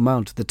Temple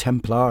Mount, the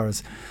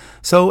Templars.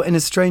 So in a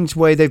strange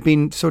way, they've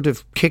been sort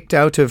of kicked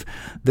out of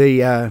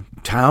the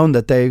town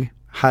that they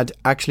had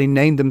actually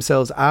named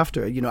themselves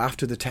after,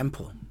 after the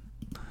temple.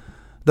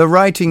 The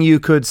writing,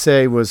 you could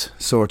say, was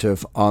sort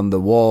of on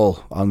the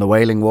wall, on the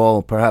Wailing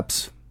Wall,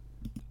 perhaps.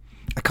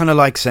 I kind of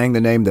like saying the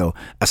name, though.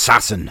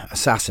 Assassin,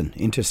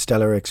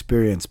 Interstellar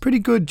Experience. Pretty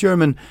good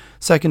German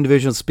 2nd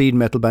Division speed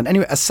metal band.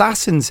 Anyway,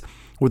 Assassins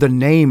were the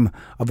name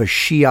of a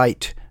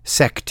Shiite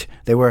sect.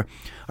 They were,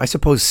 I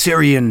suppose,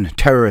 Syrian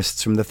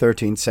terrorists from the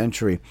 13th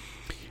century.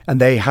 And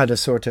they had a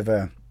sort of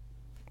a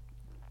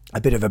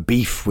bit of a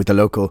beef with the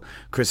local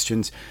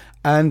Christians.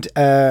 And,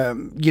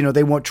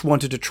 they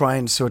wanted to try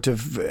and sort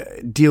of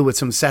deal with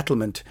some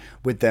settlement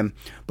with them.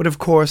 But of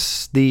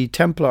course, the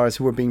Templars,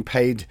 who were being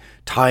paid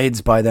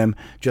tithes by them,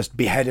 just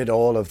beheaded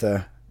all of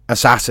the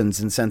assassins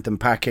and sent them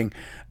packing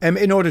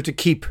in order to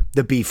keep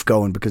the beef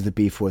going, because the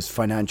beef was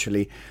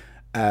financially,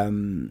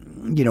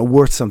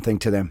 worth something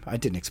to them. I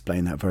didn't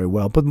explain that very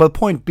well. But my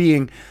point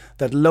being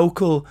that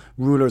local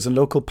rulers and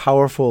local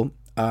powerful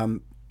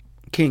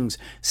kings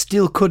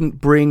still couldn't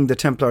bring the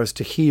Templars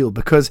to heel,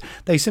 because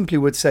they simply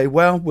would say,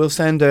 well, we'll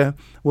send a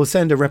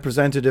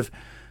representative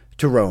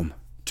to Rome,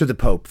 to the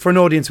Pope, for an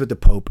audience with the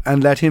Pope,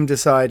 and let him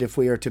decide if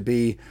we are to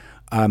be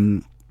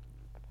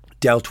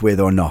dealt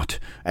with or not,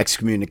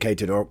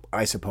 excommunicated, or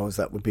I suppose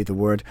that would be the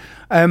word.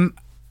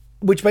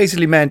 which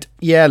basically meant,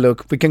 yeah,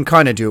 look, we can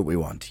kind of do what we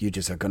want. You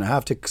just are going to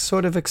have to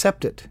sort of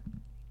accept it.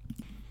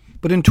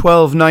 But in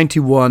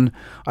 1291,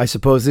 I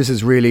suppose this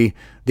is really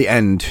the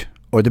end,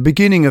 or the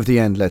beginning of the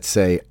end, let's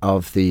say,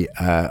 of the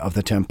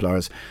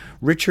Templars.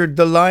 Richard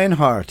the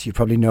Lionheart, you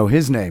probably know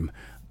his name.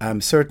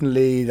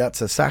 Certainly,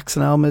 that's a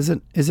Saxon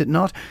album, is it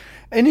not?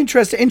 And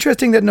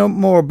interesting that no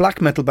more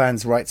black metal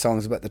bands write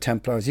songs about the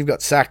Templars. You've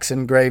got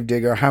Saxon,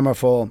 Gravedigger,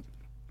 Hammerfall.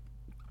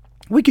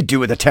 We could do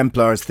with a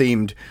Templars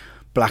themed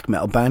black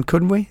metal band,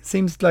 couldn't we?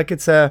 Seems like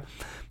it's a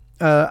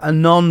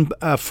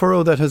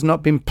furrow that has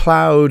not been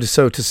ploughed,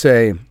 so to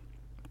say.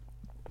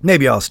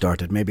 Maybe I'll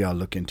start it. Maybe I'll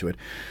look into it.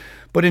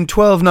 But in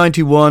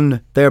 1291,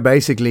 they're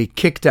basically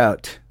kicked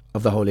out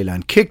of the Holy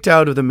Land, kicked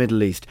out of the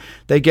Middle East.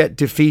 They get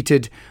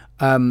defeated,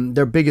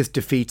 their biggest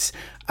defeats,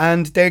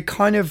 and they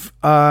kind of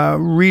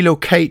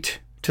relocate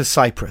to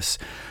Cyprus.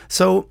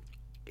 So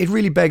it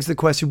really begs the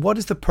question, what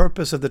is the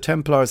purpose of the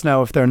Templars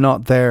now if they're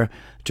not there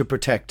to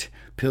protect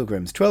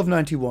pilgrims?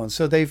 1291.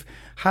 So they've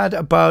had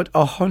about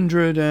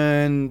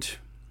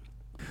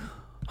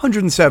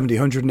 170,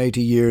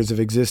 180 years of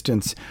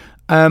existence.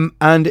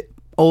 And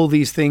all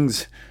these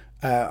things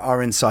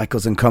are in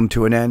cycles and come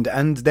to an end,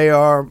 and they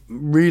are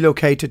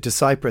relocated to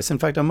Cyprus. In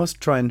fact, I'm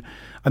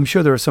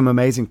sure there are some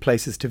amazing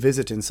places to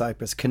visit in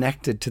Cyprus,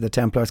 connected to the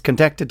Templars,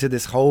 connected to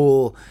this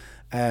whole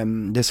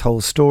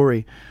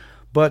story.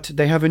 But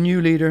they have a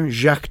new leader,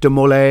 Jacques de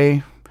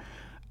Molay,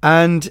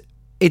 and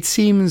it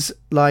seems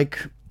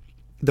like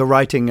the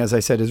writing, as I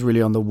said, is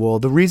really on the wall.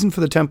 The reason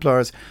for the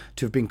Templars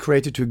to have been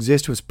created to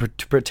exist was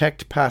to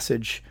protect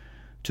passage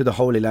to the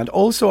Holy Land.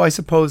 Also, I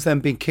suppose them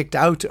being kicked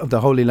out of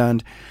the Holy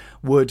Land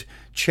would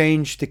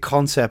change the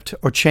concept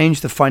or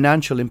change the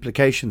financial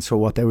implications for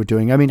what they were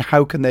doing. I mean,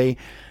 how can they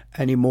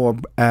anymore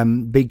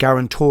be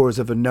guarantors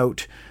of a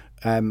note,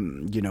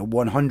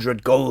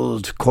 100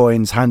 gold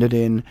coins handed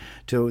in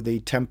to the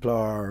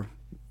Templar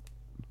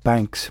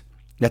banks,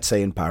 let's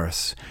say in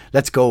Paris.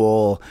 Let's go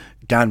all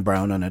Dan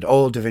Brown on it,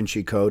 all Da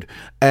Vinci Code.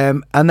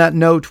 And that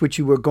note which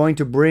you were going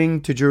to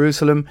bring to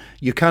Jerusalem,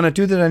 you cannot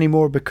do that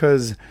anymore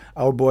because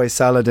our boy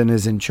Saladin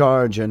is in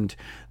charge and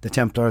the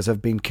Templars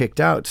have been kicked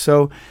out.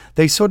 So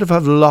they sort of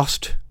have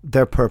lost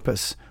their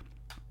purpose,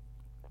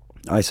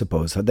 I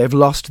suppose. They've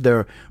lost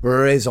their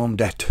raison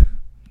d'etre.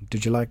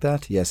 Did you like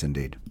that? Yes,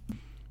 indeed.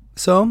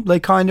 So they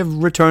kind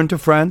of return to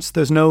France.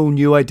 There's no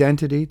new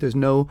identity. There's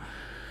no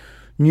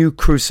new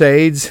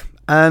crusades.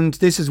 And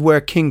this is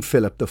where King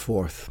Philip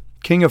IV,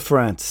 King of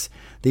France,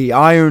 the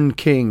Iron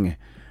King,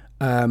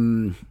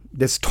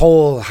 this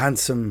tall,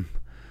 handsome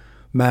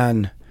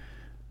man,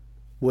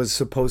 was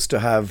supposed to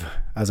have,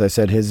 as I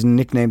said, his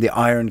nickname, the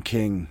Iron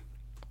King,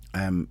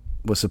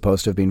 was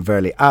supposed to have been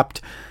very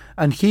apt.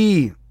 And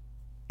he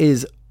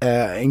is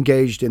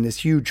engaged in this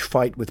huge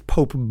fight with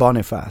Pope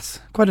Boniface.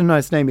 Quite a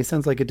nice name. He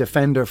sounds like a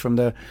defender from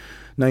the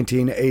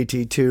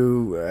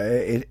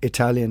 1982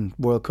 Italian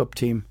World Cup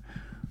team.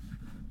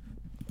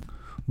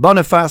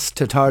 Boniface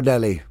to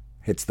Tardelli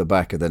hits the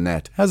back of the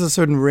net. Has a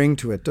certain ring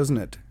to it, doesn't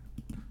it?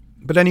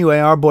 But anyway,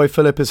 our boy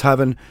Philip is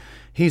having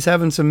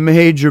some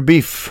major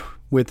beef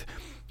with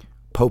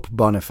Pope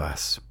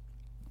Boniface.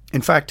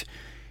 In fact,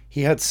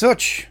 he had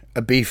such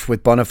a beef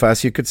with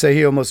Boniface, you could say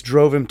he almost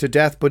drove him to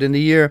death. But in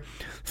the year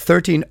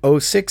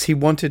 1306, he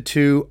wanted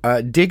to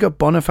dig up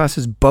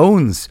Boniface's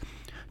bones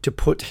to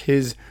put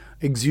his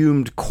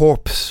exhumed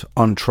corpse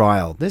on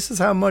trial. This is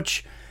how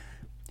much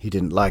he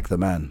didn't like the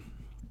man.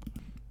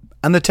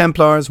 And the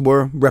Templars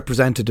were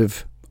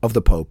representative of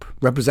the Pope,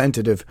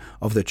 representative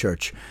of the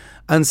Church.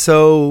 And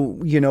so,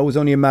 it was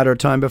only a matter of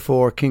time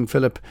before King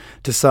Philip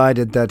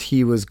decided that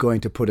he was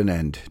going to put an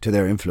end to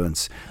their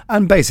influence.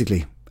 And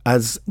basically,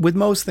 as with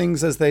most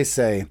things, as they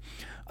say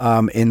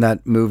in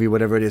that movie,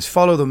 whatever it is,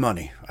 follow the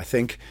money, I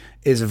think,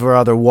 is a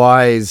rather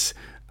wise.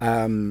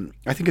 I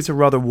think it's a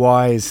rather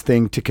wise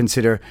thing to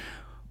consider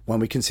when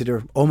we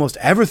consider almost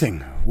everything.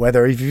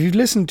 Whether if you've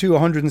listened to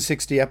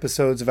 160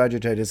 episodes of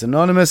Agitators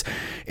Anonymous,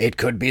 it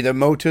could be the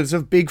motives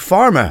of Big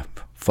Pharma.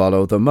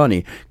 Follow the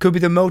money. Could be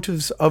the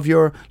motives of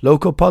your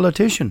local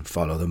politician.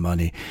 Follow the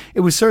money. It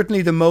was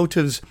certainly the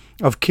motives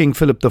of King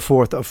Philip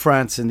IV of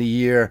France in the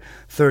year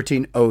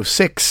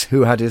 1306,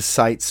 who had his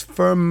sights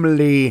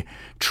firmly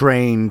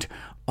trained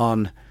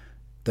on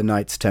the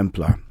Knights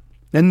Templar.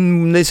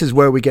 And this is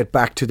where we get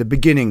back to the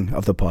beginning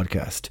of the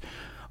podcast.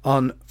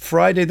 On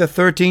Friday the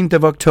 13th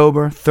of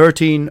October,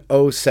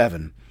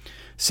 1307,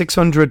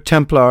 600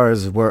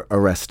 Templars were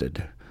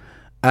arrested.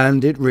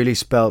 And it really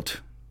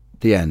spelt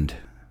the end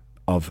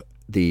of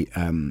the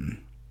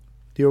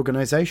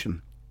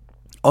organisation.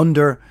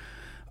 Under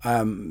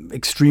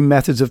extreme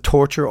methods of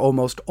torture,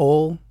 almost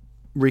all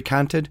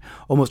recanted,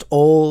 almost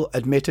all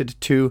admitted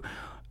to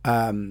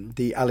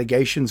the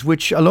allegations,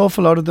 which an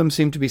awful lot of them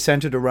seem to be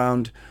centred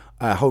around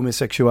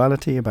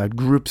homosexuality, about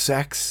group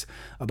sex,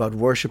 about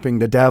worshipping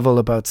the devil,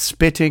 about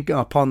spitting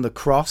upon the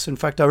cross. In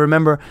fact, I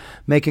remember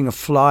making a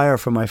flyer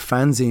for my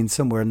fanzine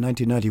somewhere in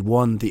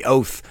 1991, The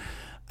Oath,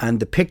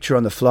 and the picture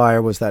on the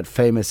flyer was that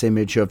famous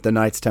image of the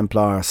Knights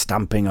Templar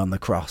stamping on the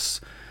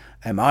cross.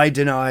 I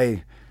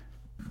deny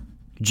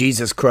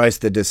Jesus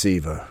Christ the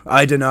Deceiver.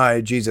 I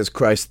deny Jesus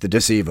Christ the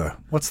Deceiver.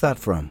 What's that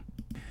from?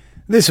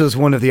 This was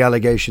one of the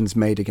allegations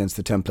made against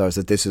the Templars,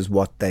 that this is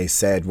what they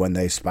said when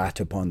they spat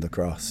upon the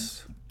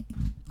cross.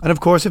 And of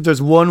course, if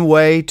there's one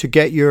way to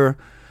get your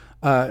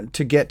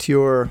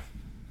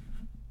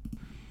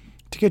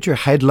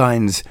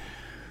headlines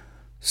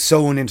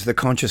sewn into the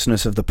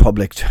consciousness of the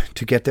public,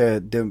 to get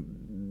the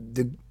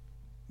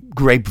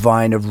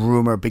grapevine of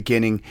rumour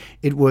beginning,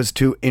 it was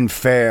to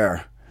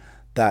infer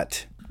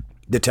that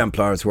the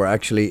Templars were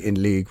actually in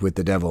league with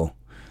the devil.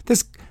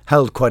 This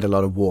held quite a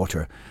lot of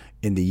water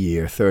in the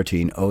year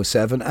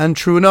 1307, and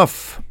true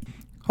enough.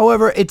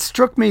 However, it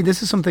struck me,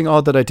 this is something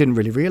odd that I didn't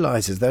really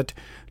realise, is that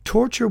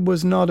torture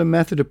was not a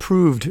method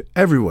approved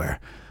everywhere.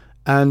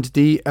 And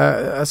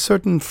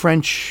certain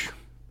French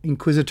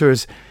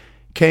inquisitors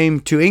came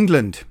to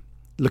England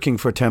looking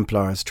for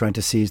Templars, trying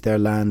to seize their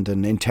land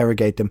and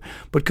interrogate them,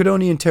 but could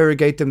only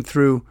interrogate them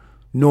through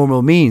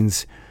normal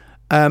means.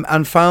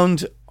 And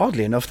found,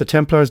 oddly enough, the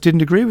Templars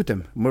didn't agree with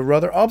them, were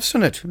rather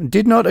obstinate,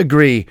 did not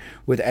agree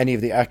with any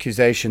of the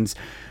accusations.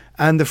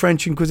 And the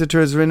French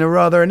inquisitors were in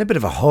a bit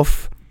of a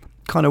huff,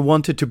 kind of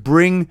wanted to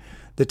bring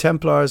the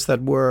Templars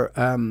that were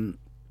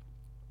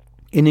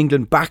in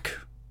England back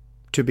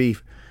to be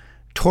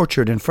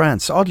tortured in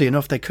France. Oddly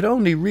enough, they could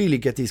only really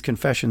get these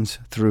confessions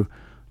through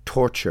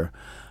torture.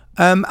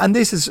 And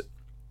this is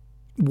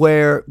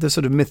where the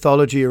sort of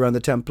mythology around the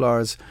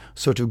Templars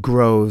sort of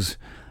grows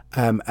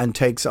and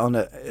takes on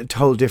a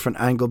whole different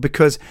angle,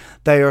 because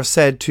they are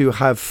said to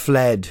have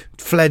fled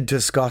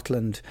to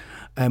Scotland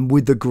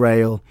with the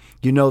Grail.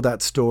 You know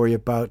that story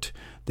about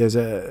there's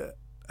a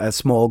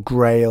small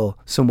Grail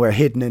somewhere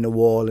hidden in a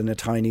wall in a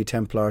tiny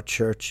Templar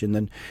church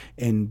in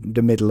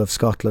the middle of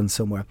Scotland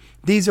somewhere.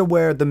 These are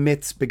where the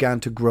myths began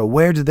to grow.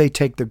 Where did they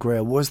take the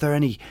Grail? Was there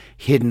any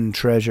hidden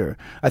treasure?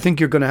 I think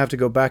you're going to have to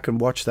go back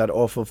and watch that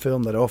awful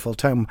film, that awful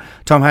Tom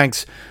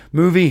Hanks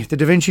movie, The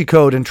Da Vinci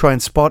Code, and try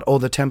and spot all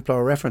the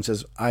Templar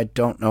references. I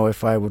don't know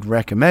if I would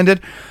recommend it.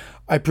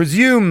 I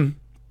presume,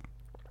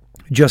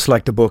 just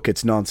like the book,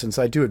 it's nonsense.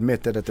 I do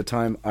admit that at the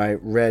time I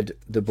read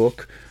the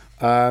book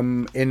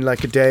in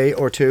like a day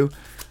or two.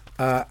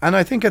 And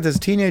I think as a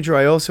teenager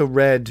I also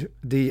read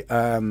the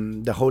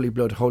Holy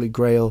Blood, Holy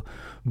Grail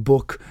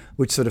book,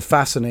 which sort of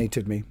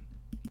fascinated me.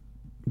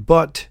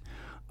 But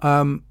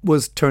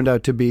was turned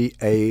out to be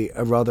a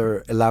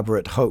rather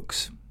elaborate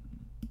hoax.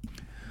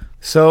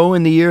 So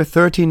in the year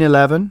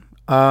 1311,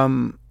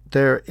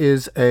 there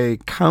is a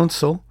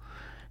council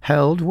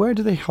held. Where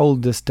do they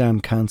hold this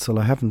damn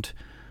council?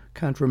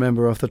 Can't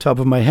remember off the top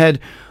of my head,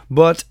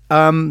 but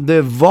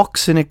the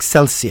Vox in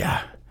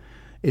Excelsia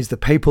is the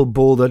papal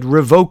bull that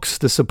revokes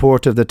the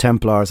support of the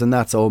Templars, and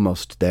that's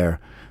almost their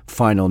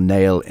final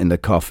nail in the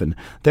coffin.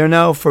 They're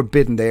now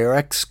forbidden. They are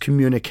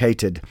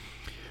excommunicated.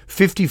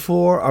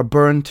 54 are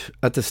burnt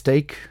at the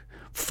stake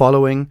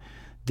following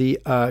the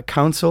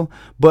council,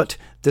 but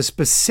the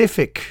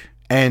specific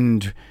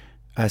end,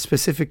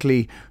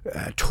 specifically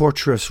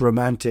torturous,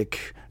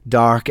 romantic,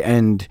 dark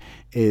end,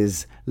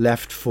 is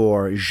left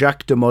for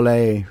Jacques de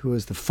Molay, who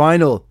is the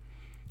final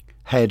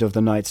head of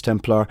the Knights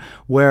Templar,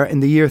 where in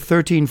the year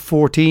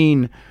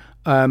 1314,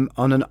 on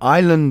an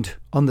island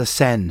on the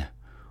Seine,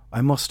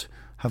 I must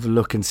have a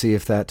look and see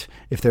if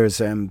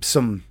there's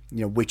some,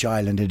 which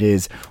island it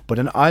is, but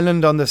an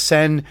island on the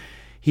Seine,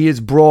 he is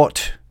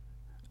brought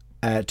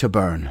to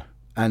burn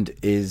and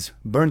is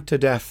burnt to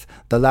death,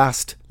 the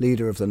last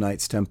leader of the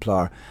Knights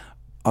Templar,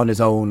 on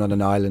his own on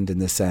an island in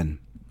the Seine.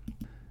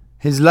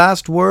 His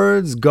last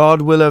words,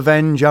 "God will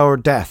avenge our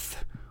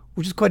death,"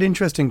 which is quite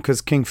interesting because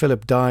King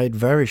Philip died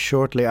very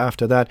shortly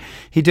after that.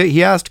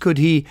 He asked, could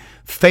he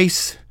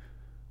face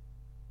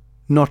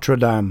Notre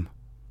Dame?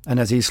 And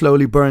as he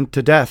slowly burnt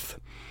to death,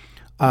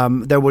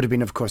 there would have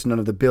been, of course, none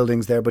of the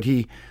buildings there, but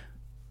he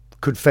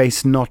could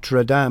face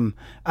Notre Dame.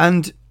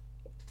 And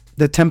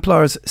the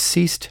Templars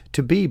ceased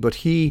to be, but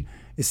he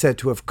is said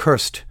to have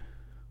cursed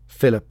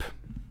Philip.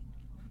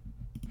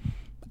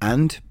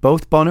 And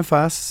both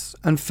Boniface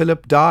and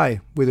Philip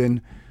die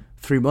within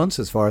 3 months,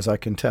 as far as I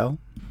can tell.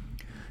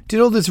 Did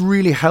all this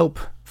really help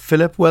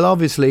Philip? Well,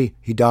 obviously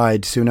he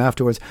died soon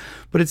afterwards,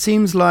 but it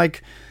seems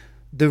like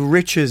the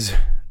riches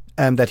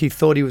that he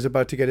thought he was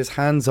about to get his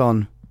hands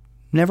on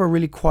never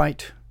really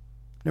quite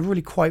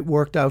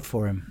worked out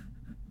for him.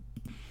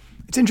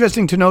 It's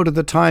interesting to note at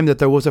the time that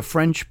there was a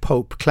French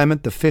Pope,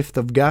 Clement V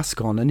of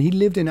Gascon, and he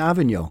lived in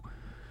Avignon.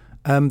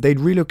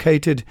 They'd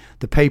relocated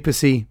the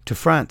papacy to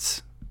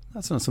France.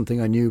 That's not something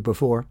I knew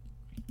before.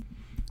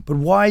 But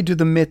why do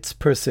the myths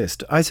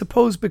persist? I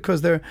suppose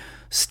because they're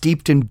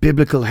steeped in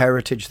biblical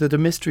heritage. They're the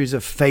mysteries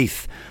of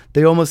faith.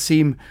 They almost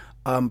seem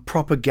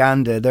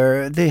propaganda.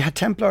 The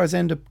Templars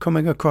end up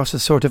coming across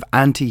as sort of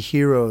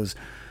anti-heroes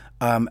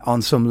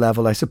on some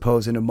level, I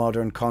suppose, in a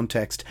modern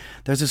context.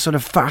 There's a sort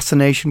of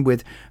fascination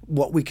with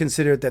what we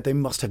consider that they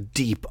must have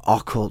deep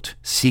occult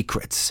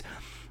secrets.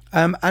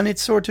 And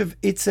it's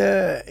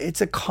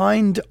a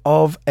kind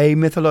of a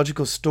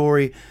mythological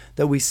story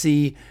that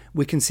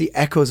we can see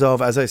echoes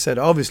of, as I said,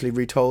 obviously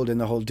retold in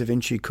the whole Da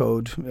Vinci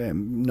Code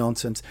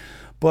nonsense.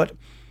 But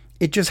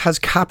it just has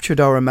captured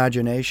our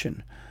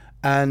imagination.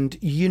 And,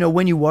 you know,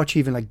 when you watch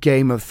even like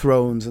Game of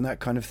Thrones and that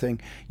kind of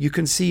thing, you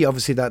can see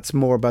obviously that's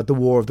more about the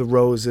War of the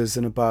Roses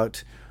and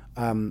about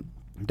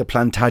the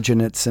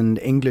Plantagenets and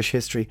English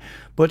history.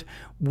 But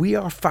we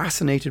are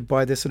fascinated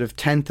by this sort of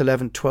 10th,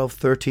 11th, 12th,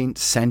 13th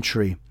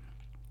century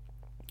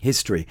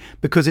history,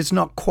 because it's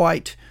not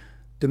quite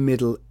the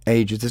Middle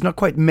Ages. It's not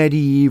quite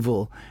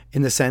medieval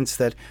in the sense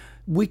that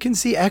we can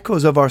see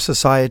echoes of our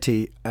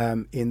society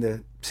in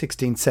the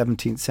 16th,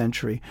 17th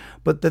century,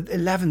 but the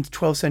 11th,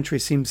 12th century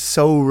seems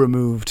so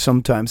removed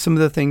sometimes. Some of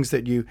the things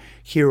that you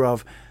hear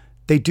of,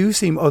 they do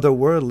seem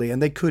otherworldly,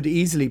 and they could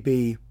easily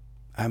be,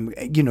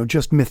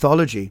 just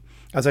mythology.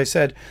 As I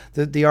said,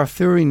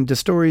 the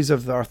stories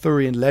of the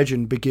Arthurian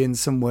legend begin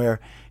somewhere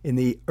in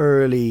the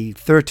early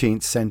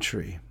 13th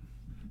century.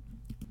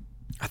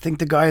 I think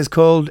the guy is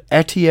called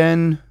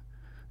Etienne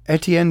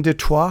de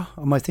Troyes.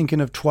 Am I thinking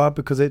of Troyes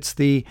because it's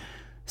the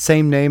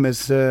same name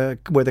as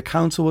where the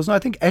council was? No, I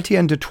think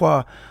Etienne de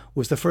Troyes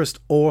was the first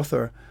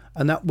author,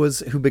 and that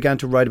was who began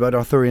to write about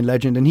Arthurian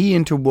legend, and he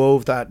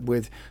interwove that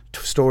with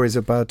stories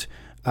about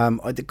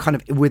kind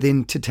of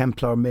within to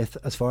Templar myth,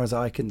 as far as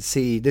I can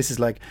see. This is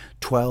like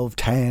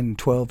 1210,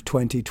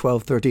 1220,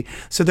 1230.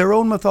 So their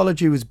own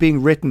mythology was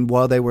being written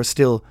while they were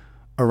still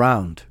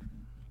around.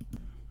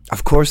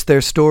 Of course,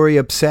 their story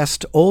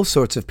obsessed all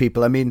sorts of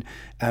people. I mean,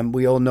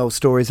 we all know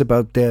stories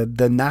about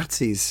the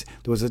Nazis.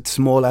 There was a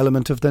small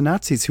element of the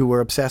Nazis who were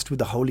obsessed with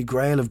the Holy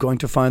Grail, of going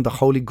to find the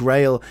Holy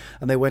Grail.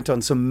 And they went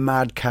on some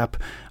madcap,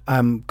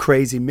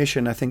 crazy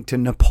mission, I think, to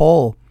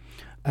Nepal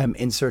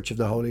in search of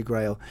the Holy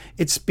Grail.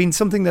 It's been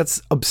something that's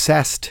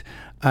obsessed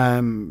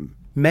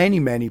many,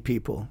 many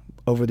people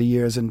over the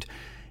years. And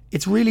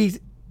it's really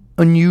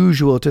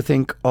unusual to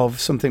think of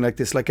something like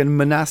this, like a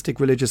monastic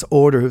religious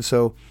order who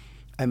so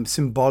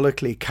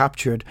symbolically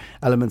captured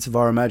elements of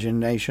our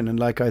imagination. And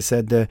like I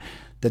said, the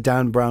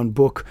Dan Brown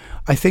book,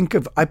 I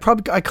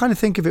kind of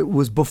think of it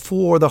was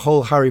before the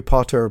whole Harry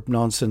Potter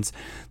nonsense.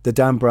 The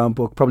Dan Brown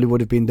book probably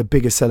would have been the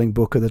biggest selling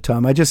book of the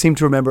time. I just seem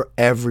to remember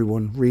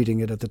everyone reading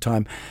it at the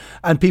time,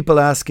 and people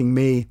asking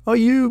me, oh,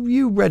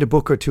 you read a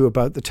book or two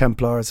about the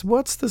Templars.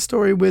 What's the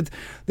story with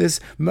this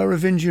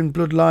Merovingian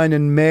bloodline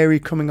and Mary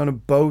coming on a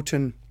boat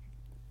and,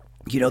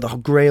 you know, the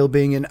Grail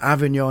being in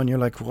Avignon? You're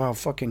like, wow,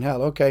 fucking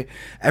hell, okay.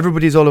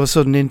 Everybody's all of a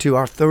sudden into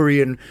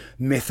Arthurian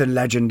myth and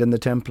legend and the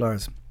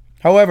Templars.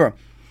 However,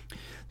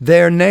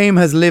 their name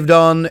has lived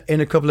on in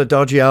a couple of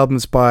dodgy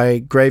albums by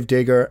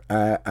Gravedigger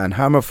and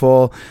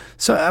Hammerfall.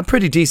 So a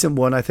pretty decent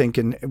one, I think,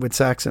 with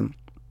Saxon.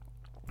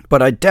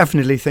 But I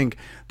definitely think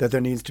that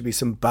there needs to be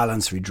some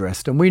balance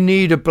redressed. And we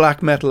need a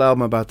black metal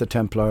album about the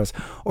Templars,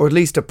 or at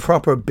least a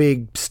proper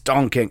big,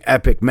 stonking,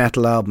 epic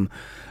metal album.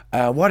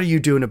 What are you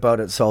doing about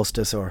it,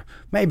 Solstice? Or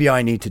maybe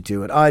I need to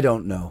do it. I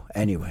don't know.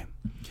 Anyway,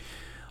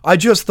 I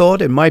just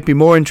thought it might be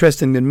more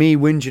interesting than me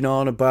whinging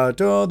on about,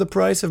 the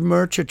price of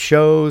merch at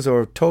shows,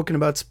 or talking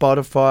about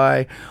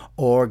Spotify,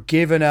 or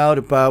giving out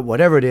about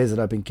whatever it is that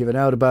I've been giving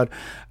out about,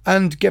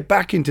 and get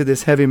back into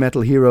this Heavy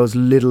Metal Heroes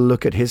little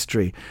look at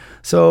history.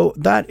 So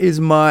that is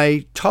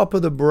my top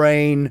of the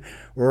brain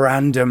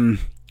random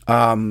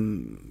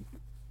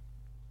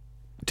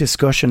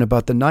discussion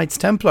about the Knights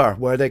Templar,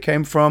 where they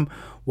came from,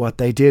 what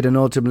they did, and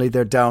ultimately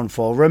their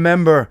downfall.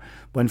 Remember,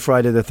 when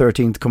Friday the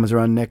 13th comes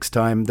around next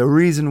time, the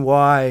reason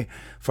why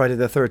Friday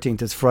the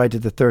 13th is Friday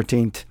the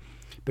 13th,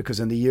 because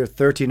in the year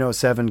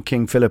 1307,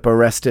 King Philip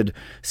arrested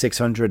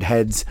 600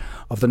 heads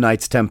of the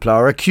Knights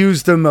Templar,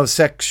 accused them of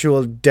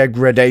sexual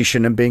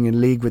degradation and being in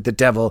league with the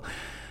devil,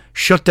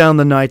 shut down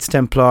the Knights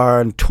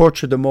Templar and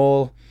tortured them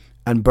all,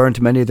 and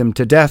burnt many of them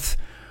to death,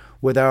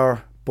 with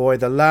our boy,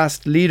 the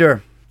last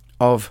leader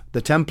of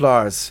the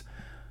Templars,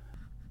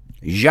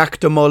 Jacques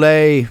de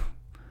Molay,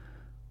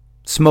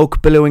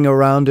 smoke billowing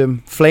around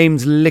him,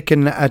 flames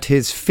licking at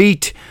his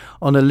feet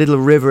on a little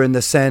river in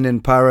the Seine in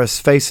Paris,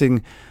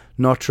 facing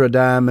Notre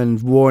Dame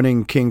and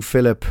warning King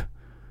Philip,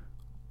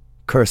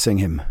 cursing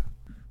him.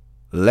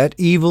 Let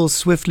evil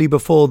swiftly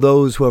befall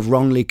those who have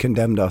wrongly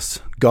condemned us.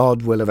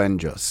 God will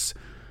avenge us.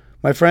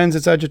 My friends,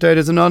 it's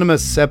Agitators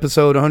Anonymous,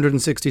 episode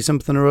 160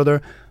 something or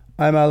other.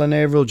 I'm Alan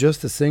Averill,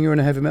 just a singer in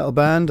a heavy metal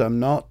band. I'm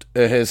not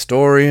a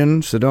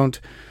historian, so don't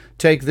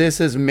take this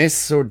as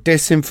mis or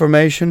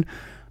disinformation,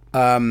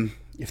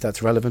 if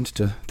that's relevant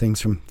to things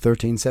from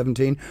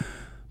 1317.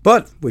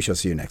 But we shall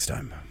see you next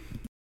time.